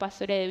hablé fue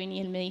Pastor Edwin y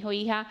él me dijo,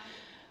 hija,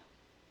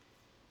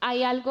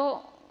 hay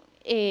algo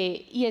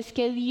y es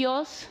que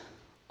Dios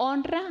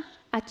honra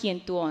a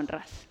quien tú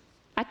honras,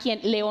 a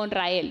quien le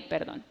honra a Él,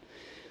 perdón.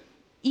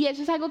 Y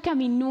eso es algo que a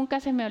mí nunca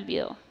se me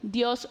olvidó.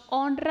 Dios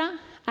honra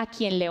a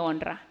quien le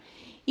honra.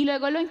 Y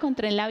luego lo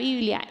encontré en la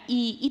Biblia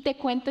y te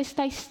cuento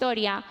esta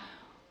historia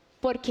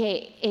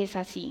porque es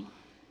así.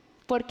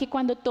 Porque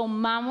cuando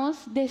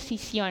tomamos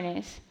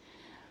decisiones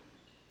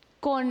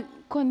con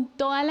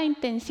toda la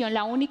intención,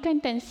 la única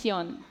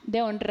intención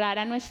de honrar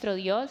a nuestro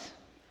Dios,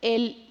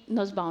 Él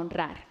nos va a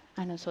honrar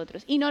a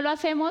nosotros. Y no lo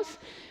hacemos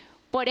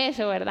por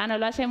eso, ¿verdad? No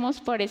lo hacemos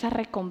por esa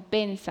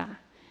recompensa.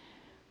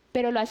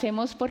 Pero lo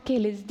hacemos porque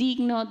Él es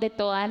digno de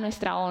toda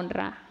nuestra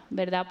honra,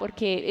 ¿verdad?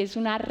 Porque es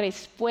una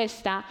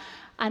respuesta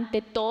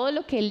ante todo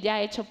lo que Él ya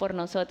ha hecho por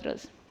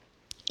nosotros.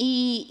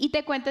 Y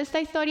te cuento esta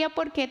historia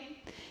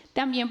porque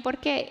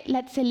la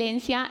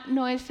excelencia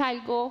no es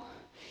algo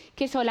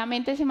que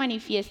solamente se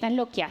manifiesta en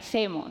lo que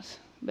hacemos,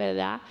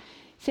 ¿verdad?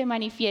 Se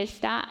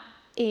manifiesta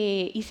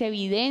y se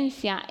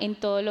evidencia en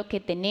todo lo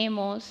que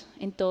tenemos,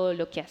 en todo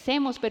lo que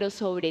hacemos, pero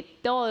sobre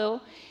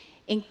todo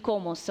en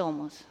cómo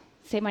somos.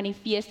 Se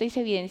manifiesta y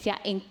se evidencia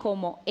en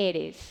cómo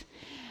eres.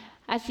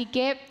 Así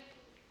que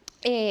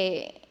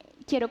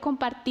quiero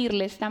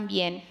compartirles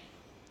también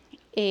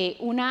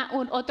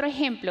otro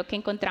ejemplo que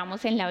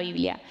encontramos en la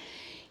Biblia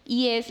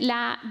y es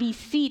la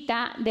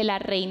visita de la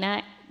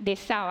reina de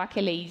Saba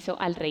que le hizo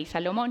al rey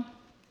Salomón.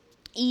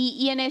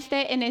 Y en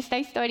esta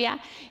historia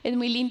es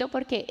muy lindo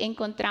porque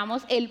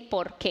encontramos el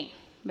porqué,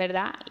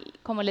 ¿verdad?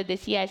 Como les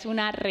decía, es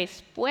una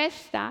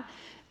respuesta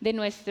de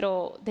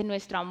nuestro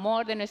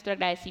amor, de nuestro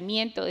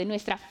agradecimiento, de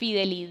nuestra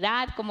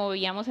fidelidad, como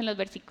veíamos en los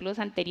versículos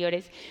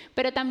anteriores.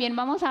 Pero también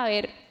vamos a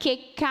ver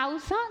qué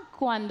causa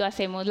cuando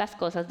hacemos las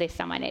cosas de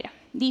esta manera.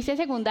 Dice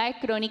 2 de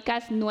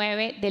Crónicas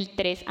 9, del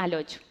 3 al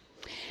 8.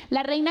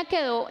 La reina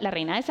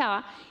de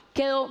Saba,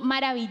 quedó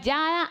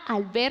maravillada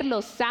al ver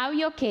lo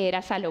sabio que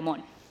era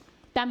Salomón.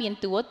 También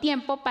tuvo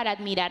tiempo para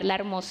admirar la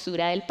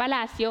hermosura del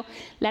palacio,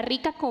 la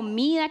rica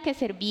comida que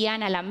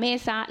servían a la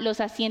mesa,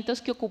 los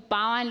asientos que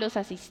ocupaban los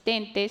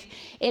asistentes,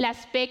 el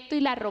aspecto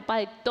y la ropa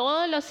de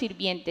todos los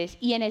sirvientes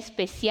y en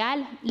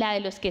especial la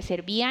de los que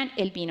servían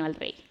el vino al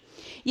rey.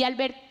 Y al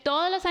ver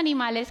todos los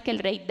animales que el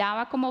rey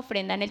daba como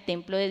ofrenda en el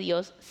templo de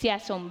Dios, se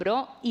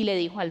asombró y le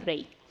dijo al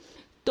rey: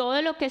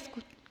 todo lo que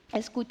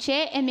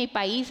escuché en mi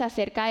país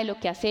acerca de lo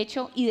que has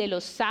hecho y de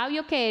lo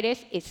sabio que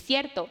eres es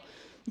cierto.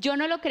 Yo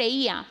no lo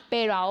creía,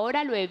 pero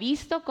ahora lo he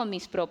visto con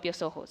mis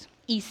propios ojos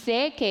y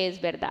sé que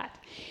es verdad.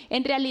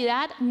 En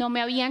realidad no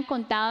me habían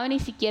contado ni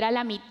siquiera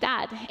la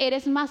mitad.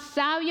 Eres más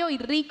sabio y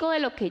rico de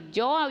lo que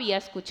yo había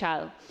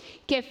escuchado.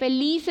 Qué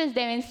felices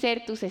deben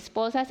ser tus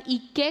esposas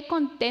y qué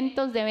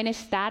contentos deben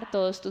estar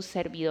todos tus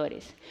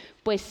servidores,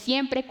 pues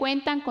siempre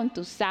cuentan con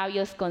tus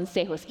sabios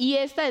consejos. Y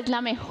esta es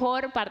la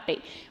mejor parte.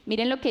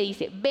 Miren lo que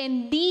dice: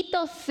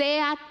 bendito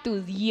sea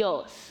tu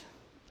Dios.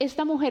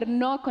 Esta mujer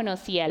no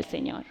conocía al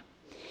Señor.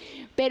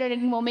 Pero en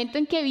el momento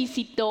en que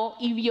visitó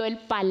y vio el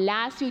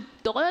palacio y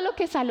todo lo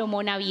que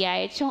Salomón había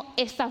hecho,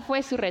 esta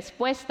fue su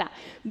respuesta: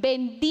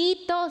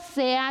 bendito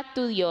sea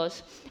tu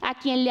Dios, a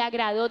quien le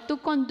agradó tu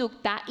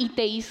conducta y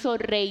te hizo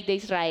rey de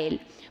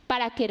Israel,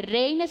 para que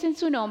reines en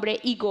su nombre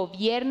y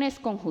gobiernes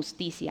con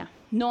justicia.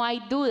 No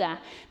hay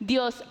duda,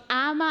 Dios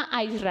ama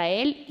a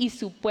Israel y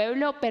su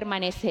pueblo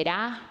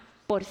permanecerá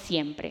por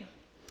siempre.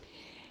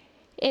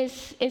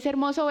 Es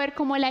hermoso ver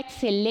cómo la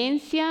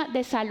excelencia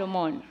de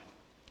Salomón,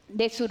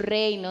 de su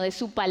reino, de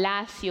su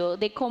palacio,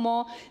 de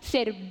cómo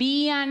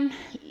servían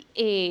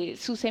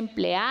sus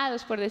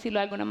empleados, por decirlo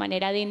de alguna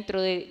manera,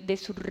 dentro de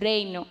su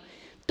reino.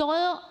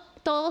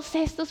 Todos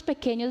estos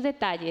pequeños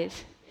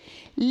detalles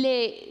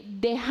le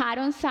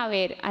dejaron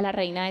saber a la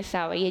reina de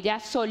Saba y ella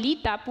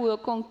solita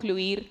pudo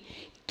concluir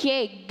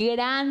qué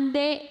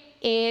grande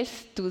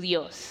es tu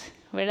Dios,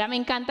 ¿verdad? Me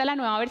encanta la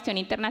Nueva Versión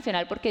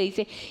Internacional porque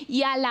dice,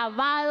 y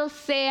alabado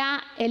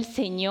sea el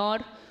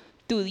Señor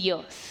tu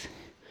Dios.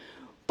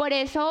 Por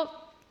eso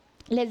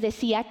les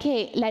decía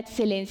que la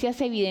excelencia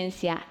se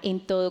evidencia en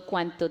todo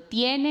cuanto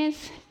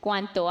tienes,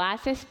 cuanto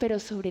haces, pero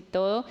sobre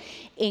todo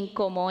en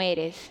cómo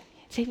eres.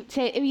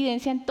 Se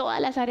evidencia en todas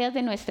las áreas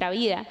de nuestra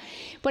vida.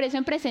 Por eso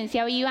en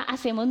Presencia Viva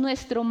hacemos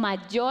nuestro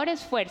mayor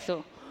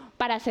esfuerzo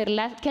para hacer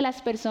que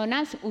las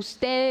personas,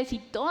 ustedes y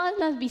todas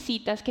las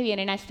visitas que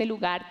vienen a este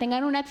lugar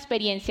tengan una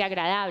experiencia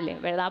agradable,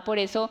 ¿verdad? Por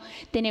eso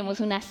tenemos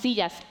unas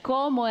sillas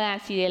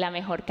cómodas y de la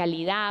mejor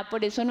calidad.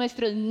 Por eso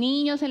nuestros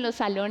niños en los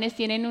salones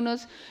tienen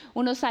unos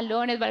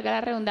salones, valga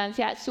la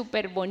redundancia,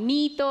 súper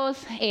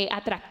bonitos,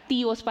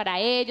 atractivos para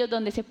ellos,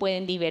 donde se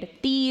pueden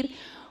divertir.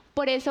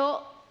 Por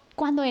eso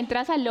cuando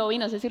entras al lobby,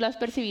 no sé si lo has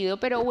percibido,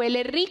 pero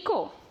huele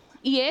rico.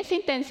 Y es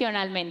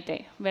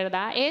intencionalmente,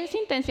 ¿verdad? Es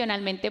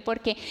intencionalmente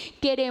porque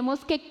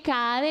queremos que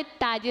cada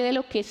detalle de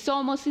lo que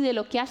somos y de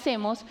lo que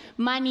hacemos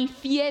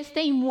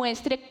manifieste y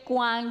muestre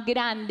cuán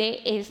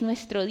grande es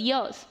nuestro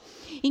Dios.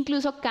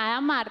 Incluso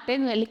cada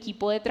martes, el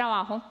equipo de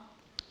trabajo,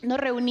 nos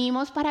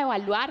reunimos para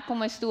evaluar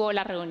cómo estuvo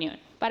la reunión,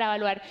 para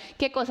evaluar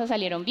qué cosas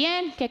salieron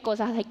bien, qué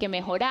cosas hay que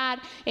mejorar,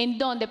 en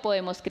dónde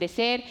podemos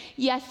crecer,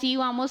 y así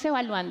vamos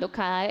evaluando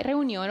cada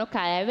reunión o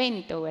cada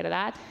evento,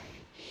 ¿verdad?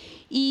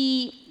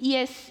 Y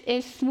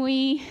es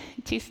muy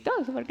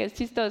chistoso, porque es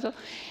chistoso,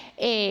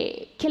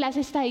 que las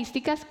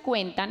estadísticas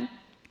cuentan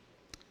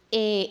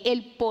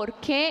el por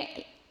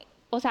qué,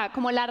 o sea,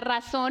 como la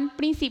razón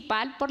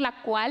principal por la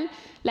cual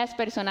las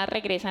personas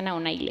regresan a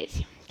una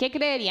iglesia. ¿Qué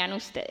creerían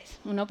ustedes?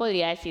 Uno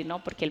podría decir,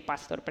 no, porque el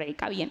pastor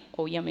predica bien,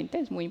 obviamente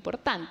es muy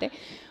importante,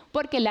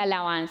 porque la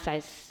alabanza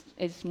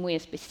es muy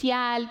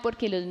especial,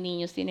 porque los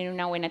niños tienen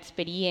una buena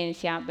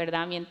experiencia,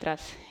 ¿verdad?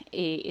 Mientras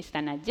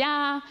están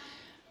allá.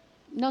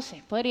 No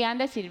sé, podrían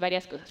decir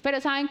varias cosas.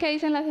 Pero ¿saben qué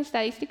dicen las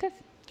estadísticas?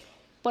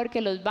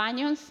 Porque los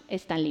baños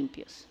están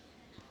limpios.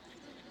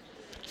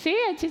 Sí,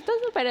 es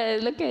chistoso, pero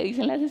es lo que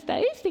dicen las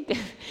estadísticas.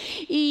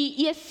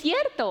 Y es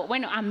cierto.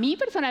 Bueno, a mí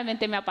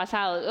personalmente me ha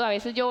pasado. A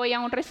veces yo voy a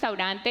un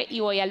restaurante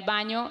y voy al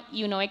baño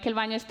y uno ve que el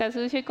baño está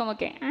sucio y como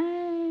que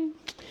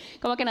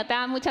no te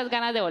dan muchas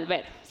ganas de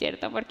volver,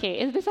 ¿cierto?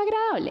 Porque es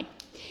desagradable.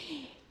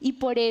 Y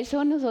por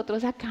eso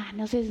nosotros acá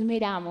nos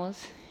esmeramos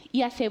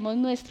y hacemos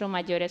nuestro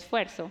mayor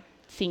esfuerzo,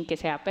 sin que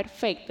sea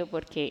perfecto,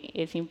 porque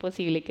es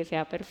imposible que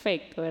sea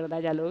perfecto,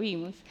 ¿verdad? Ya lo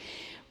vimos,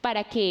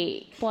 para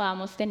que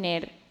podamos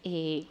tener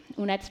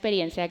una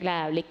experiencia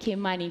agradable que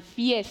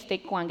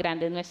manifieste cuán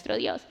grande es nuestro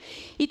Dios.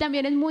 Y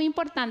también es muy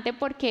importante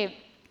porque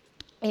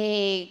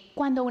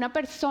cuando una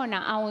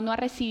persona aún no ha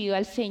recibido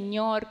al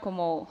Señor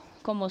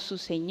como su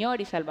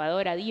Señor y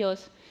Salvador, a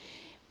Dios,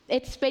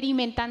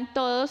 experimentan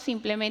todo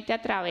simplemente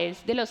a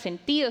través de los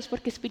sentidos,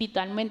 porque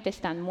espiritualmente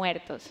están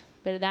muertos,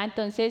 ¿verdad?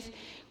 Entonces,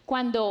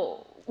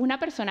 cuando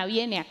una persona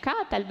viene acá,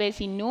 tal vez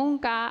y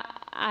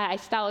nunca ha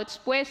estado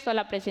expuesto a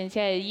la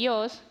presencia de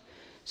Dios,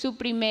 su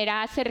primer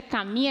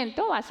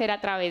acercamiento va a ser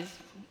a través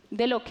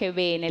de lo que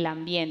ve en el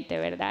ambiente,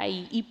 ¿verdad?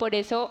 Y por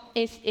eso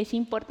es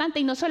importante,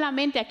 y no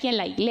solamente aquí en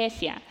la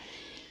iglesia.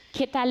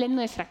 ¿Qué tal en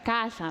nuestra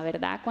casa,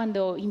 verdad?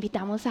 Cuando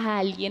invitamos a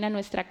alguien a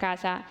nuestra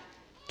casa,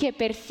 ¿qué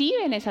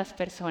perciben esas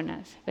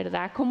personas,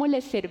 verdad? ¿Cómo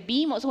les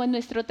servimos? O en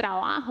nuestro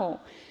trabajo,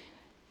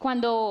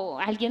 cuando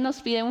alguien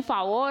nos pide un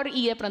favor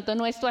y de pronto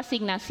no es tu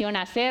asignación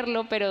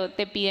hacerlo, pero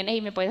te piden,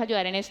 hey, ¿me puedes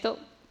ayudar en esto?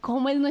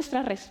 ¿Cómo es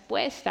nuestra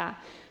respuesta?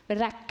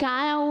 ¿Verdad?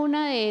 Cada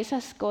una de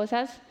esas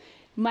cosas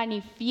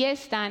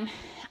manifiestan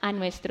a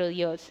nuestro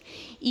Dios.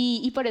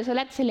 Y por eso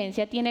la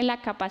excelencia tiene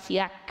la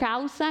capacidad,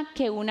 causa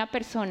que una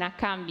persona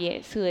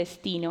cambie su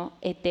destino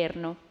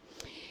eterno.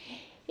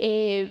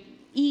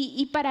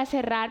 Y para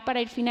cerrar,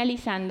 para ir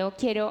finalizando,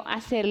 quiero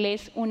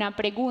hacerles una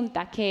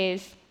pregunta que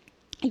es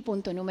el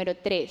punto número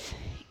 3.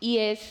 Y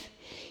es,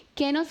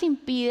 ¿qué nos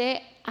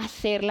impide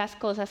hacer las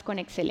cosas con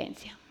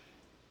excelencia?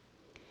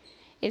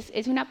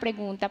 Es una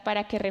pregunta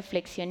para que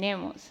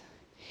reflexionemos,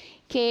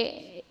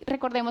 que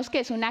recordemos que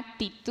es una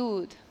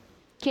actitud,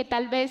 que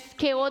tal vez,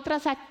 ¿qué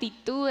otras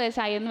actitudes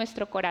hay en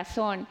nuestro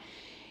corazón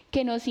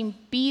que nos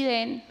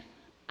impiden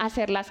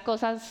hacer las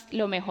cosas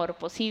lo mejor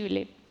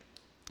posible?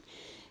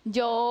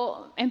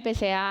 Yo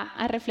empecé a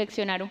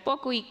reflexionar un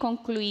poco y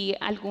concluí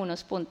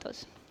algunos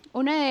puntos.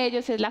 Uno de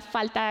ellos es la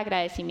falta de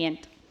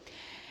agradecimiento.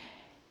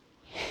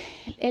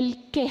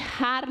 El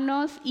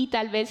quejarnos y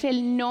tal vez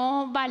el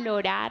no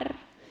valorar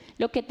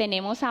lo que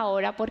tenemos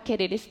ahora por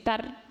querer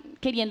estar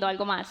queriendo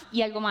algo más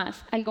y algo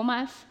más, algo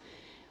más,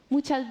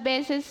 muchas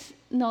veces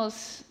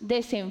nos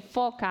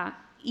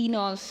desenfoca y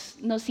nos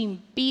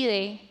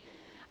impide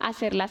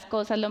hacer las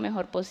cosas lo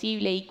mejor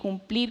posible y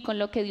cumplir con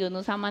lo que Dios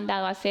nos ha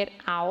mandado a hacer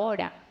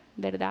ahora,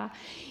 ¿verdad?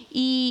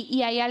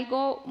 Y hay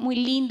algo muy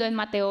lindo en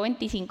Mateo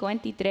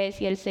 25:23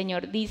 y el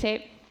Señor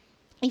dice,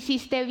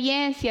 hiciste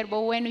bien,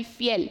 siervo bueno y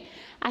fiel,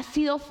 has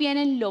sido fiel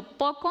en lo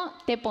poco,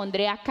 te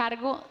pondré a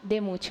cargo de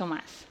mucho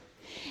más.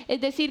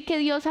 Es decir, que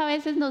Dios a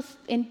veces nos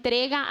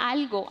entrega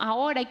algo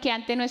ahora y que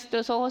ante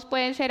nuestros ojos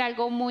puede ser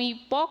algo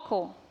muy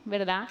poco,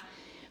 ¿verdad?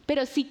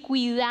 Pero si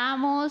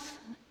cuidamos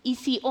y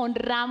si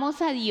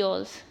honramos a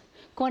Dios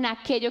con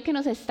aquello que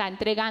nos está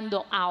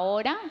entregando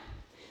ahora,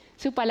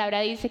 su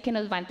palabra dice que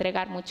nos va a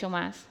entregar mucho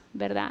más,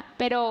 ¿verdad?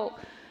 Pero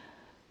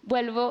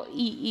vuelvo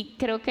y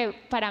creo que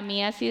para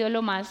mí ha sido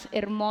lo más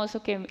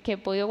hermoso que he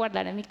podido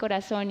guardar en mi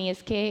corazón, y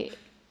es que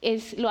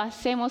lo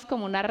hacemos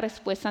como una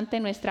respuesta ante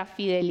nuestra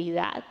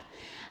fidelidad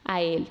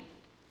a Él.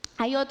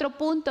 Hay otro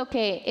punto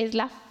que es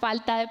la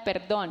falta de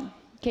perdón,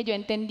 que yo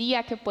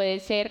entendía que puede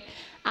ser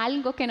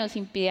algo que nos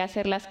impide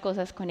hacer las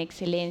cosas con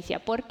excelencia.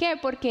 ¿Por qué?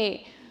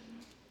 Porque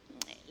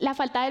la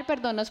falta de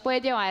perdón nos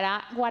puede llevar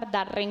a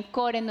guardar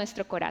rencor en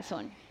nuestro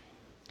corazón.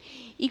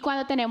 Y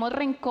cuando tenemos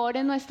rencor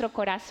en nuestro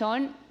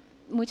corazón,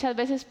 muchas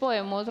veces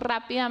podemos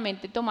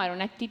rápidamente tomar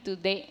una actitud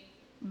de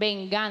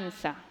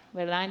venganza,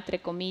 ¿verdad? Entre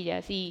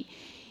comillas.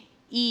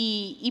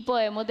 Y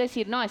podemos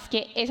decir, no, es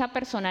que esa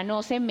persona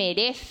no se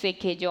merece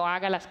que yo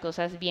haga las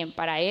cosas bien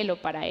para él o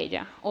para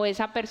ella. O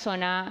esa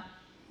persona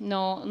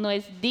no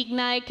es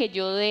digna de que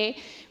yo dé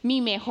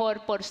mi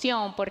mejor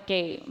porción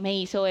porque me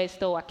hizo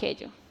esto o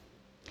aquello.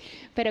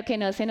 Pero que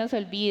no se nos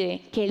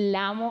olvide que el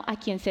amo a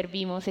quien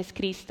servimos es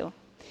Cristo,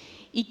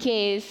 y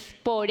que es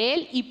por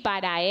Él y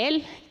para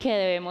Él que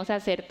debemos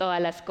hacer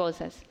todas las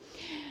cosas.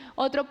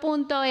 Otro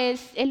punto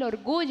es el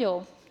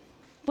orgullo,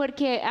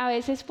 porque a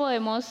veces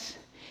podemos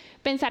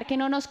pensar que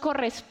no nos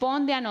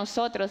corresponde a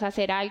nosotros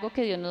hacer algo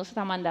que Dios nos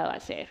ha mandado a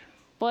hacer.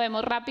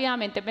 Podemos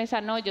rápidamente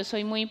pensar, no, yo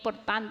soy muy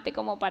importante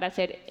como para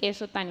hacer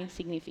eso tan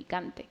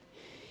insignificante.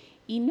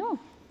 Y no,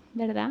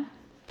 ¿verdad?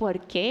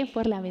 ¿Por qué?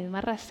 Por la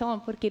misma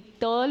razón, porque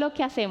todo lo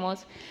que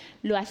hacemos,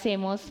 lo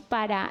hacemos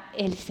para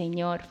el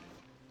Señor.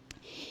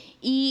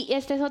 Y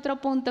este es otro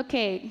punto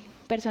que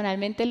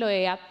personalmente lo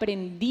he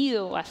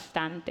aprendido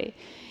bastante,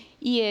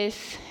 y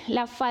es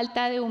la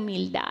falta de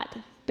humildad.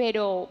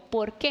 ¿Pero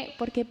por qué?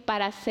 Porque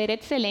para ser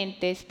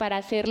excelentes, para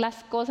hacer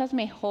las cosas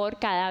mejor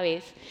cada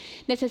vez,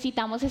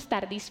 necesitamos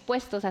estar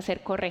dispuestos a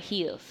ser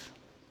corregidos.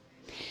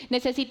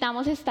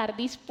 Necesitamos estar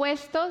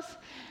dispuestos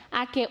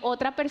a que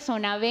otra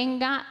persona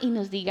venga y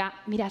nos diga,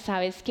 mira,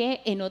 ¿sabes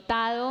qué? He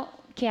notado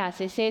que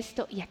haces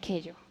esto y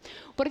aquello.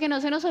 Porque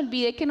no se nos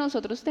olvide que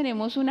nosotros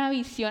tenemos una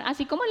visión,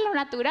 así como en lo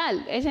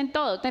natural, es en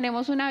todo,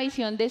 tenemos una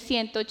visión de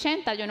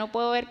 180, yo no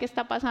puedo ver qué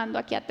está pasando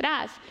aquí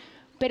atrás,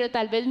 pero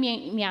tal vez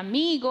mi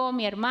amigo,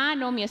 mi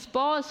hermano, mi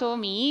esposo,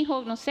 mi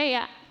hijo, no sé,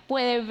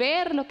 puede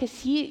ver lo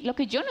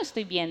que yo no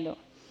estoy viendo.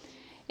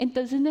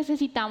 Entonces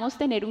necesitamos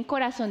tener un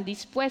corazón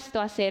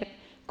dispuesto a ser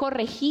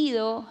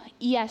corregido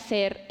y a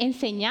ser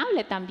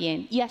enseñable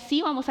también, y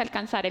así vamos a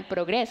alcanzar el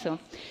progreso.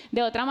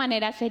 De otra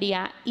manera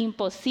sería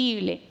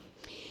imposible.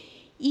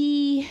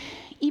 Y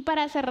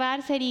para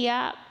cerrar,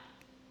 sería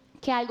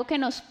que algo que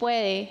nos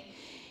puede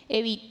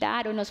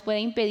evitar o nos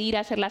puede impedir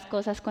hacer las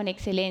cosas con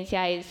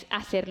excelencia es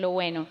hacer lo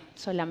bueno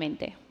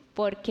solamente,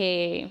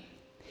 porque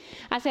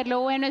hacer lo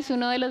bueno es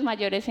uno de los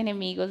mayores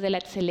enemigos de la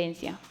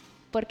excelencia,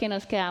 porque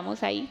nos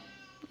quedamos ahí,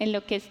 en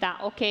lo que está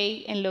ok,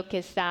 en lo que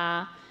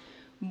está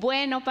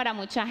bueno para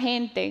mucha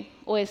gente,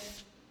 o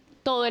es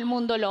todo el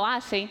mundo lo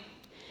hace,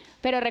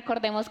 pero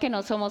recordemos que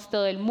no somos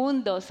todo el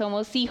mundo,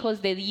 somos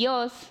hijos de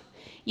Dios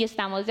y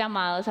estamos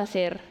llamados a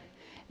hacer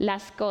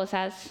las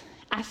cosas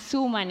a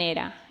su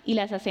manera y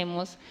las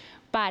hacemos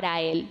para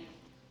Él.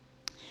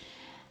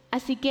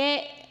 Así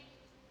que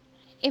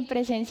en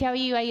Presencia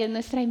Viva, y es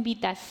nuestra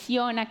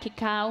invitación a que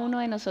cada uno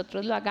de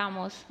nosotros lo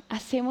hagamos,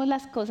 hacemos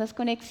las cosas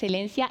con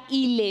excelencia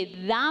y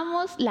le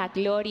damos la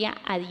gloria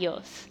a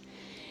Dios.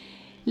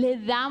 Le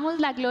damos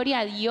la gloria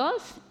a Dios,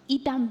 y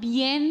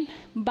también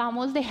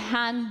vamos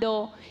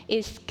dejando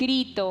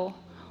escrito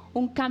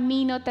un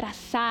camino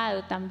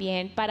trazado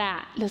también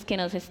para los que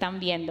nos están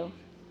viendo,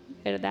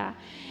 ¿verdad?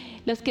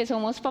 Los que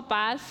somos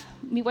papás,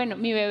 mi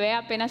bebé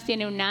apenas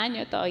tiene 1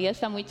 año, todavía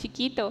está muy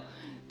chiquito,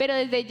 pero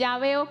desde ya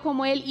veo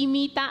cómo él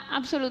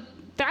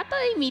trata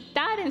de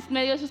imitar en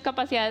medio de sus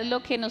capacidades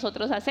lo que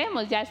nosotros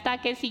hacemos. Ya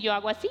está que si yo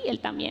hago así, él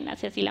también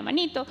hace así la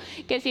manito,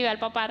 que si ve al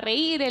papá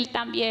reír, él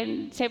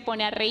también se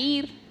pone a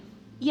reír,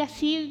 y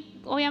así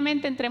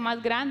obviamente entre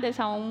más grandes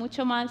aún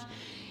mucho más,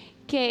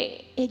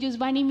 que ellos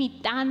van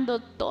imitando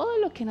todo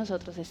lo que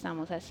nosotros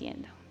estamos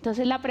haciendo.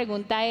 Entonces la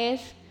pregunta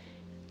es,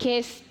 ¿qué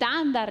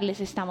estándar les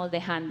estamos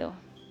dejando?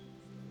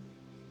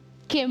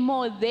 ¿Qué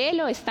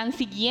modelo están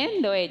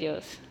siguiendo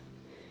ellos?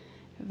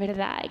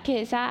 ¿Verdad?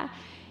 Que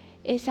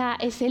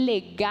ese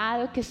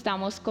legado que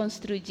estamos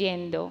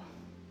construyendo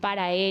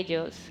para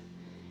ellos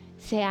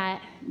sea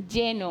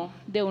lleno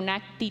de una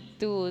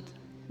actitud,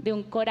 de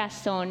un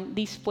corazón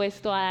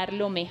dispuesto a dar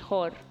lo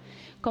mejor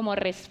como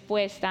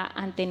respuesta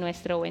ante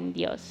nuestro buen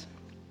Dios.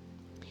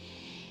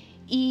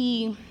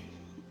 Y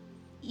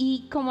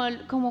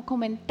como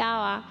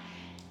comentaba,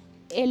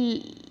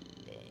 el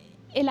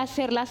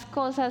hacer las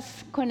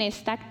cosas con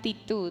esta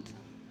actitud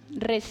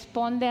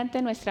responde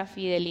ante nuestra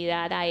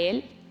fidelidad a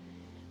Él,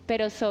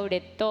 pero sobre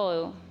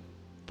todo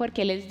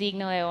porque Él es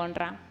digno de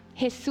honra.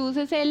 Jesús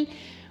es el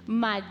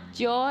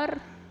mayor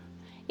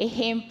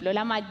ejemplo,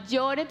 la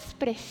mayor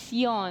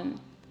expresión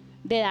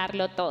de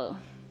darlo todo.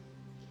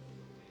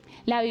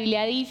 La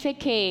Biblia dice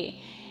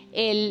que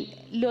Él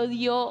lo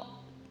dio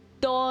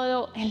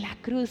todo en la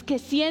cruz, que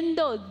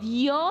siendo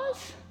Dios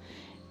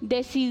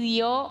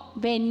decidió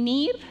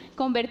venir,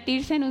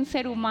 convertirse en un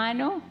ser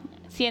humano,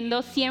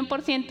 siendo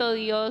 100%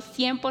 Dios,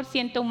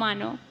 100%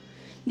 humano.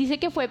 Dice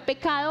que fue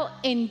pecado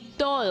en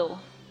todo,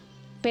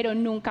 pero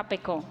nunca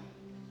pecó.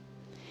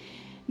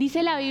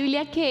 Dice la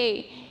Biblia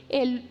que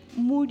Él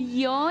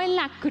murió en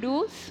la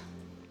cruz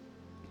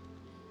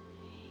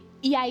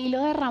y ahí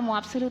lo derramó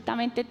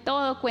absolutamente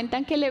todo.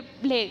 Cuentan que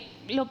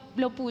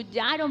lo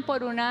pullaron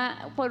por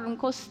un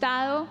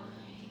costado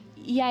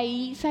y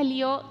ahí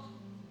salió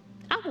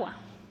agua,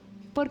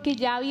 porque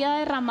ya había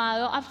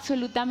derramado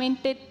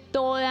absolutamente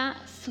toda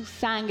su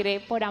sangre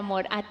por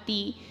amor a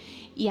ti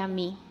y a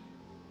mí.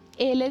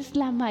 Él es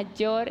la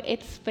mayor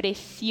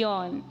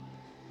expresión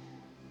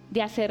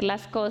de hacer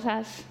las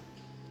cosas.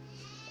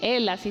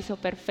 Él las hizo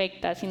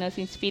perfectas y nos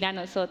inspira a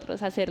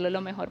nosotros a hacerlo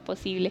lo mejor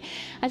posible.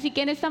 Así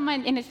que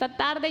en esta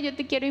tarde yo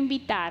te quiero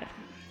invitar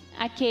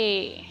a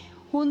que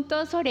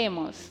juntos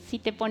oremos. Si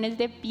te pones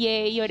de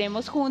pie y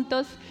oremos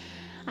juntos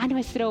a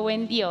nuestro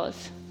buen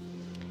Dios.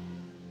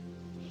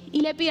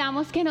 Y le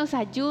pidamos que nos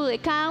ayude.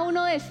 Cada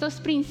uno de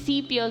estos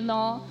principios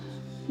no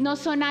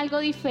son algo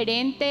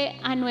diferente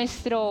a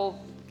nuestro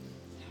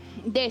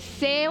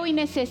deseo y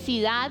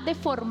necesidad de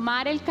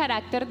formar el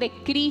carácter de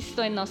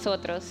Cristo en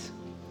nosotros.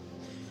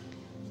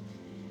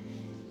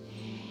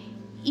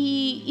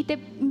 Y te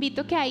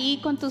invito que ahí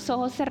con tus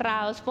ojos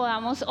cerrados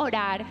podamos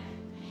orar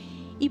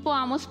y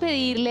podamos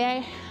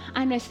pedirle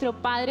a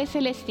nuestro Padre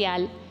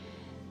Celestial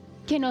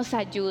que nos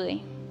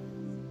ayude.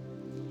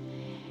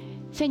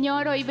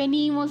 Señor, hoy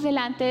venimos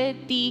delante de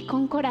ti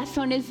con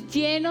corazones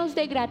llenos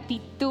de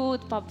gratitud,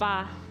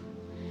 papá.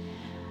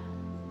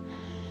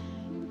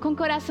 Con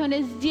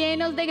corazones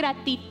llenos de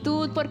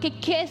gratitud, porque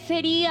 ¿qué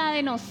sería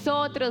de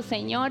nosotros,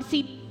 Señor,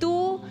 si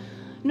tú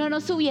no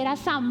nos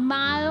hubieras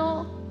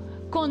amado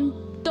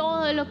con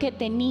todo lo que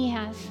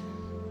tenías,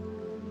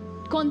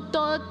 con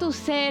todo tu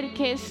ser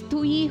que es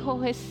tu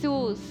Hijo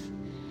Jesús?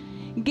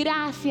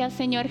 Gracias,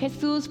 Señor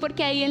Jesús,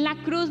 porque ahí en la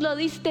cruz lo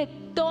diste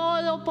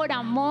todo por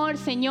amor,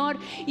 Señor.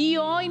 Y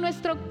hoy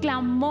nuestro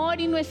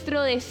clamor y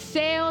nuestro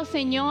deseo,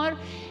 Señor,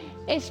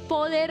 es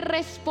poder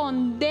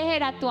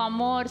responder a tu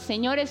amor,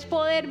 Señor, es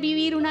poder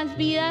vivir unas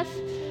vidas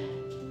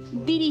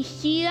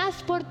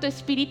dirigidas por tu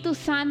Espíritu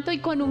Santo y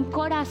con un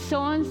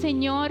corazón,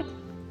 Señor,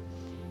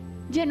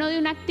 lleno de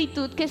una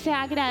actitud que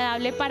sea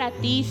agradable para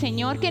ti,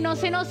 Señor. Que no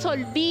se nos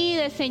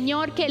olvide,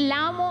 Señor, que el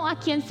amo a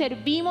quien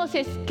servimos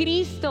es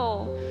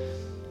Cristo.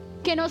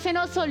 Que no se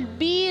nos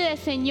olvide,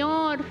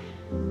 Señor,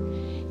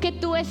 que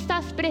tú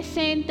estás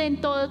presente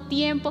en todo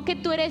tiempo, que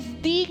tú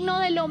eres digno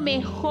de lo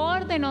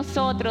mejor de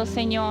nosotros,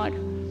 Señor.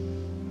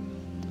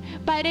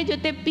 Padre, yo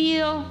te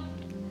pido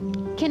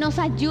que nos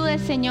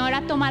ayudes, Señor,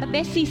 a tomar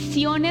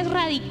decisiones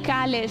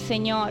radicales,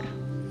 Señor,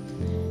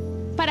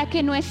 para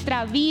que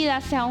nuestra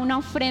vida sea una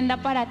ofrenda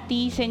para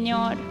ti,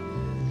 Señor.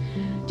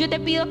 Yo te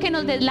pido que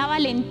nos des la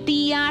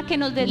valentía, que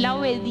nos des la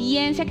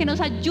obediencia, que nos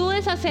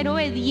ayudes a ser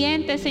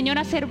obedientes, Señor,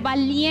 a ser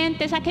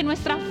valientes, a que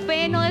nuestra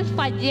fe no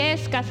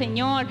desfallezca,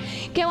 Señor.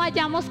 Que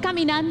vayamos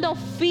caminando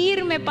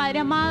firme, Padre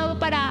amado,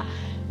 para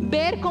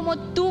ver cómo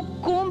tú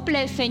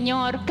cumples,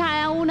 Señor,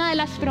 cada una de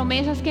las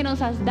promesas que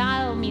nos has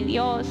dado, mi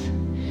Dios.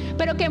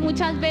 Pero que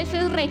muchas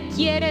veces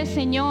requiere,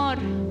 Señor,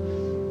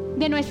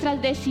 de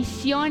nuestras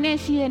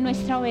decisiones y de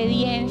nuestra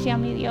obediencia,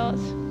 mi Dios.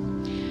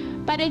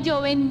 Padre,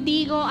 yo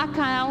bendigo a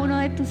cada uno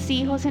de tus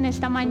hijos en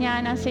esta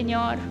mañana,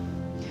 Señor.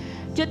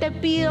 Yo te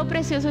pido,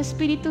 precioso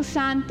Espíritu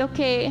Santo,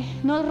 que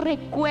nos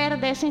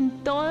recuerdes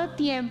en todo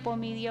tiempo,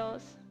 mi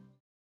Dios.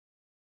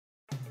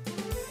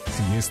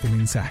 Si este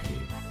mensaje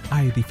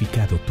ha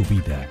edificado tu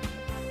vida,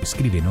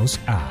 escríbenos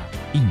a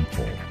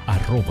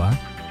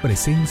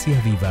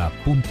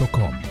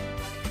info@presenciaviva.com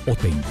o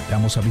te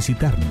invitamos a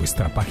visitar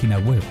nuestra página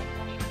web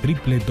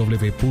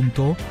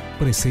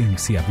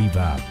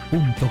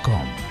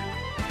www.presenciaviva.com.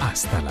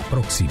 Hasta la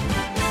próxima.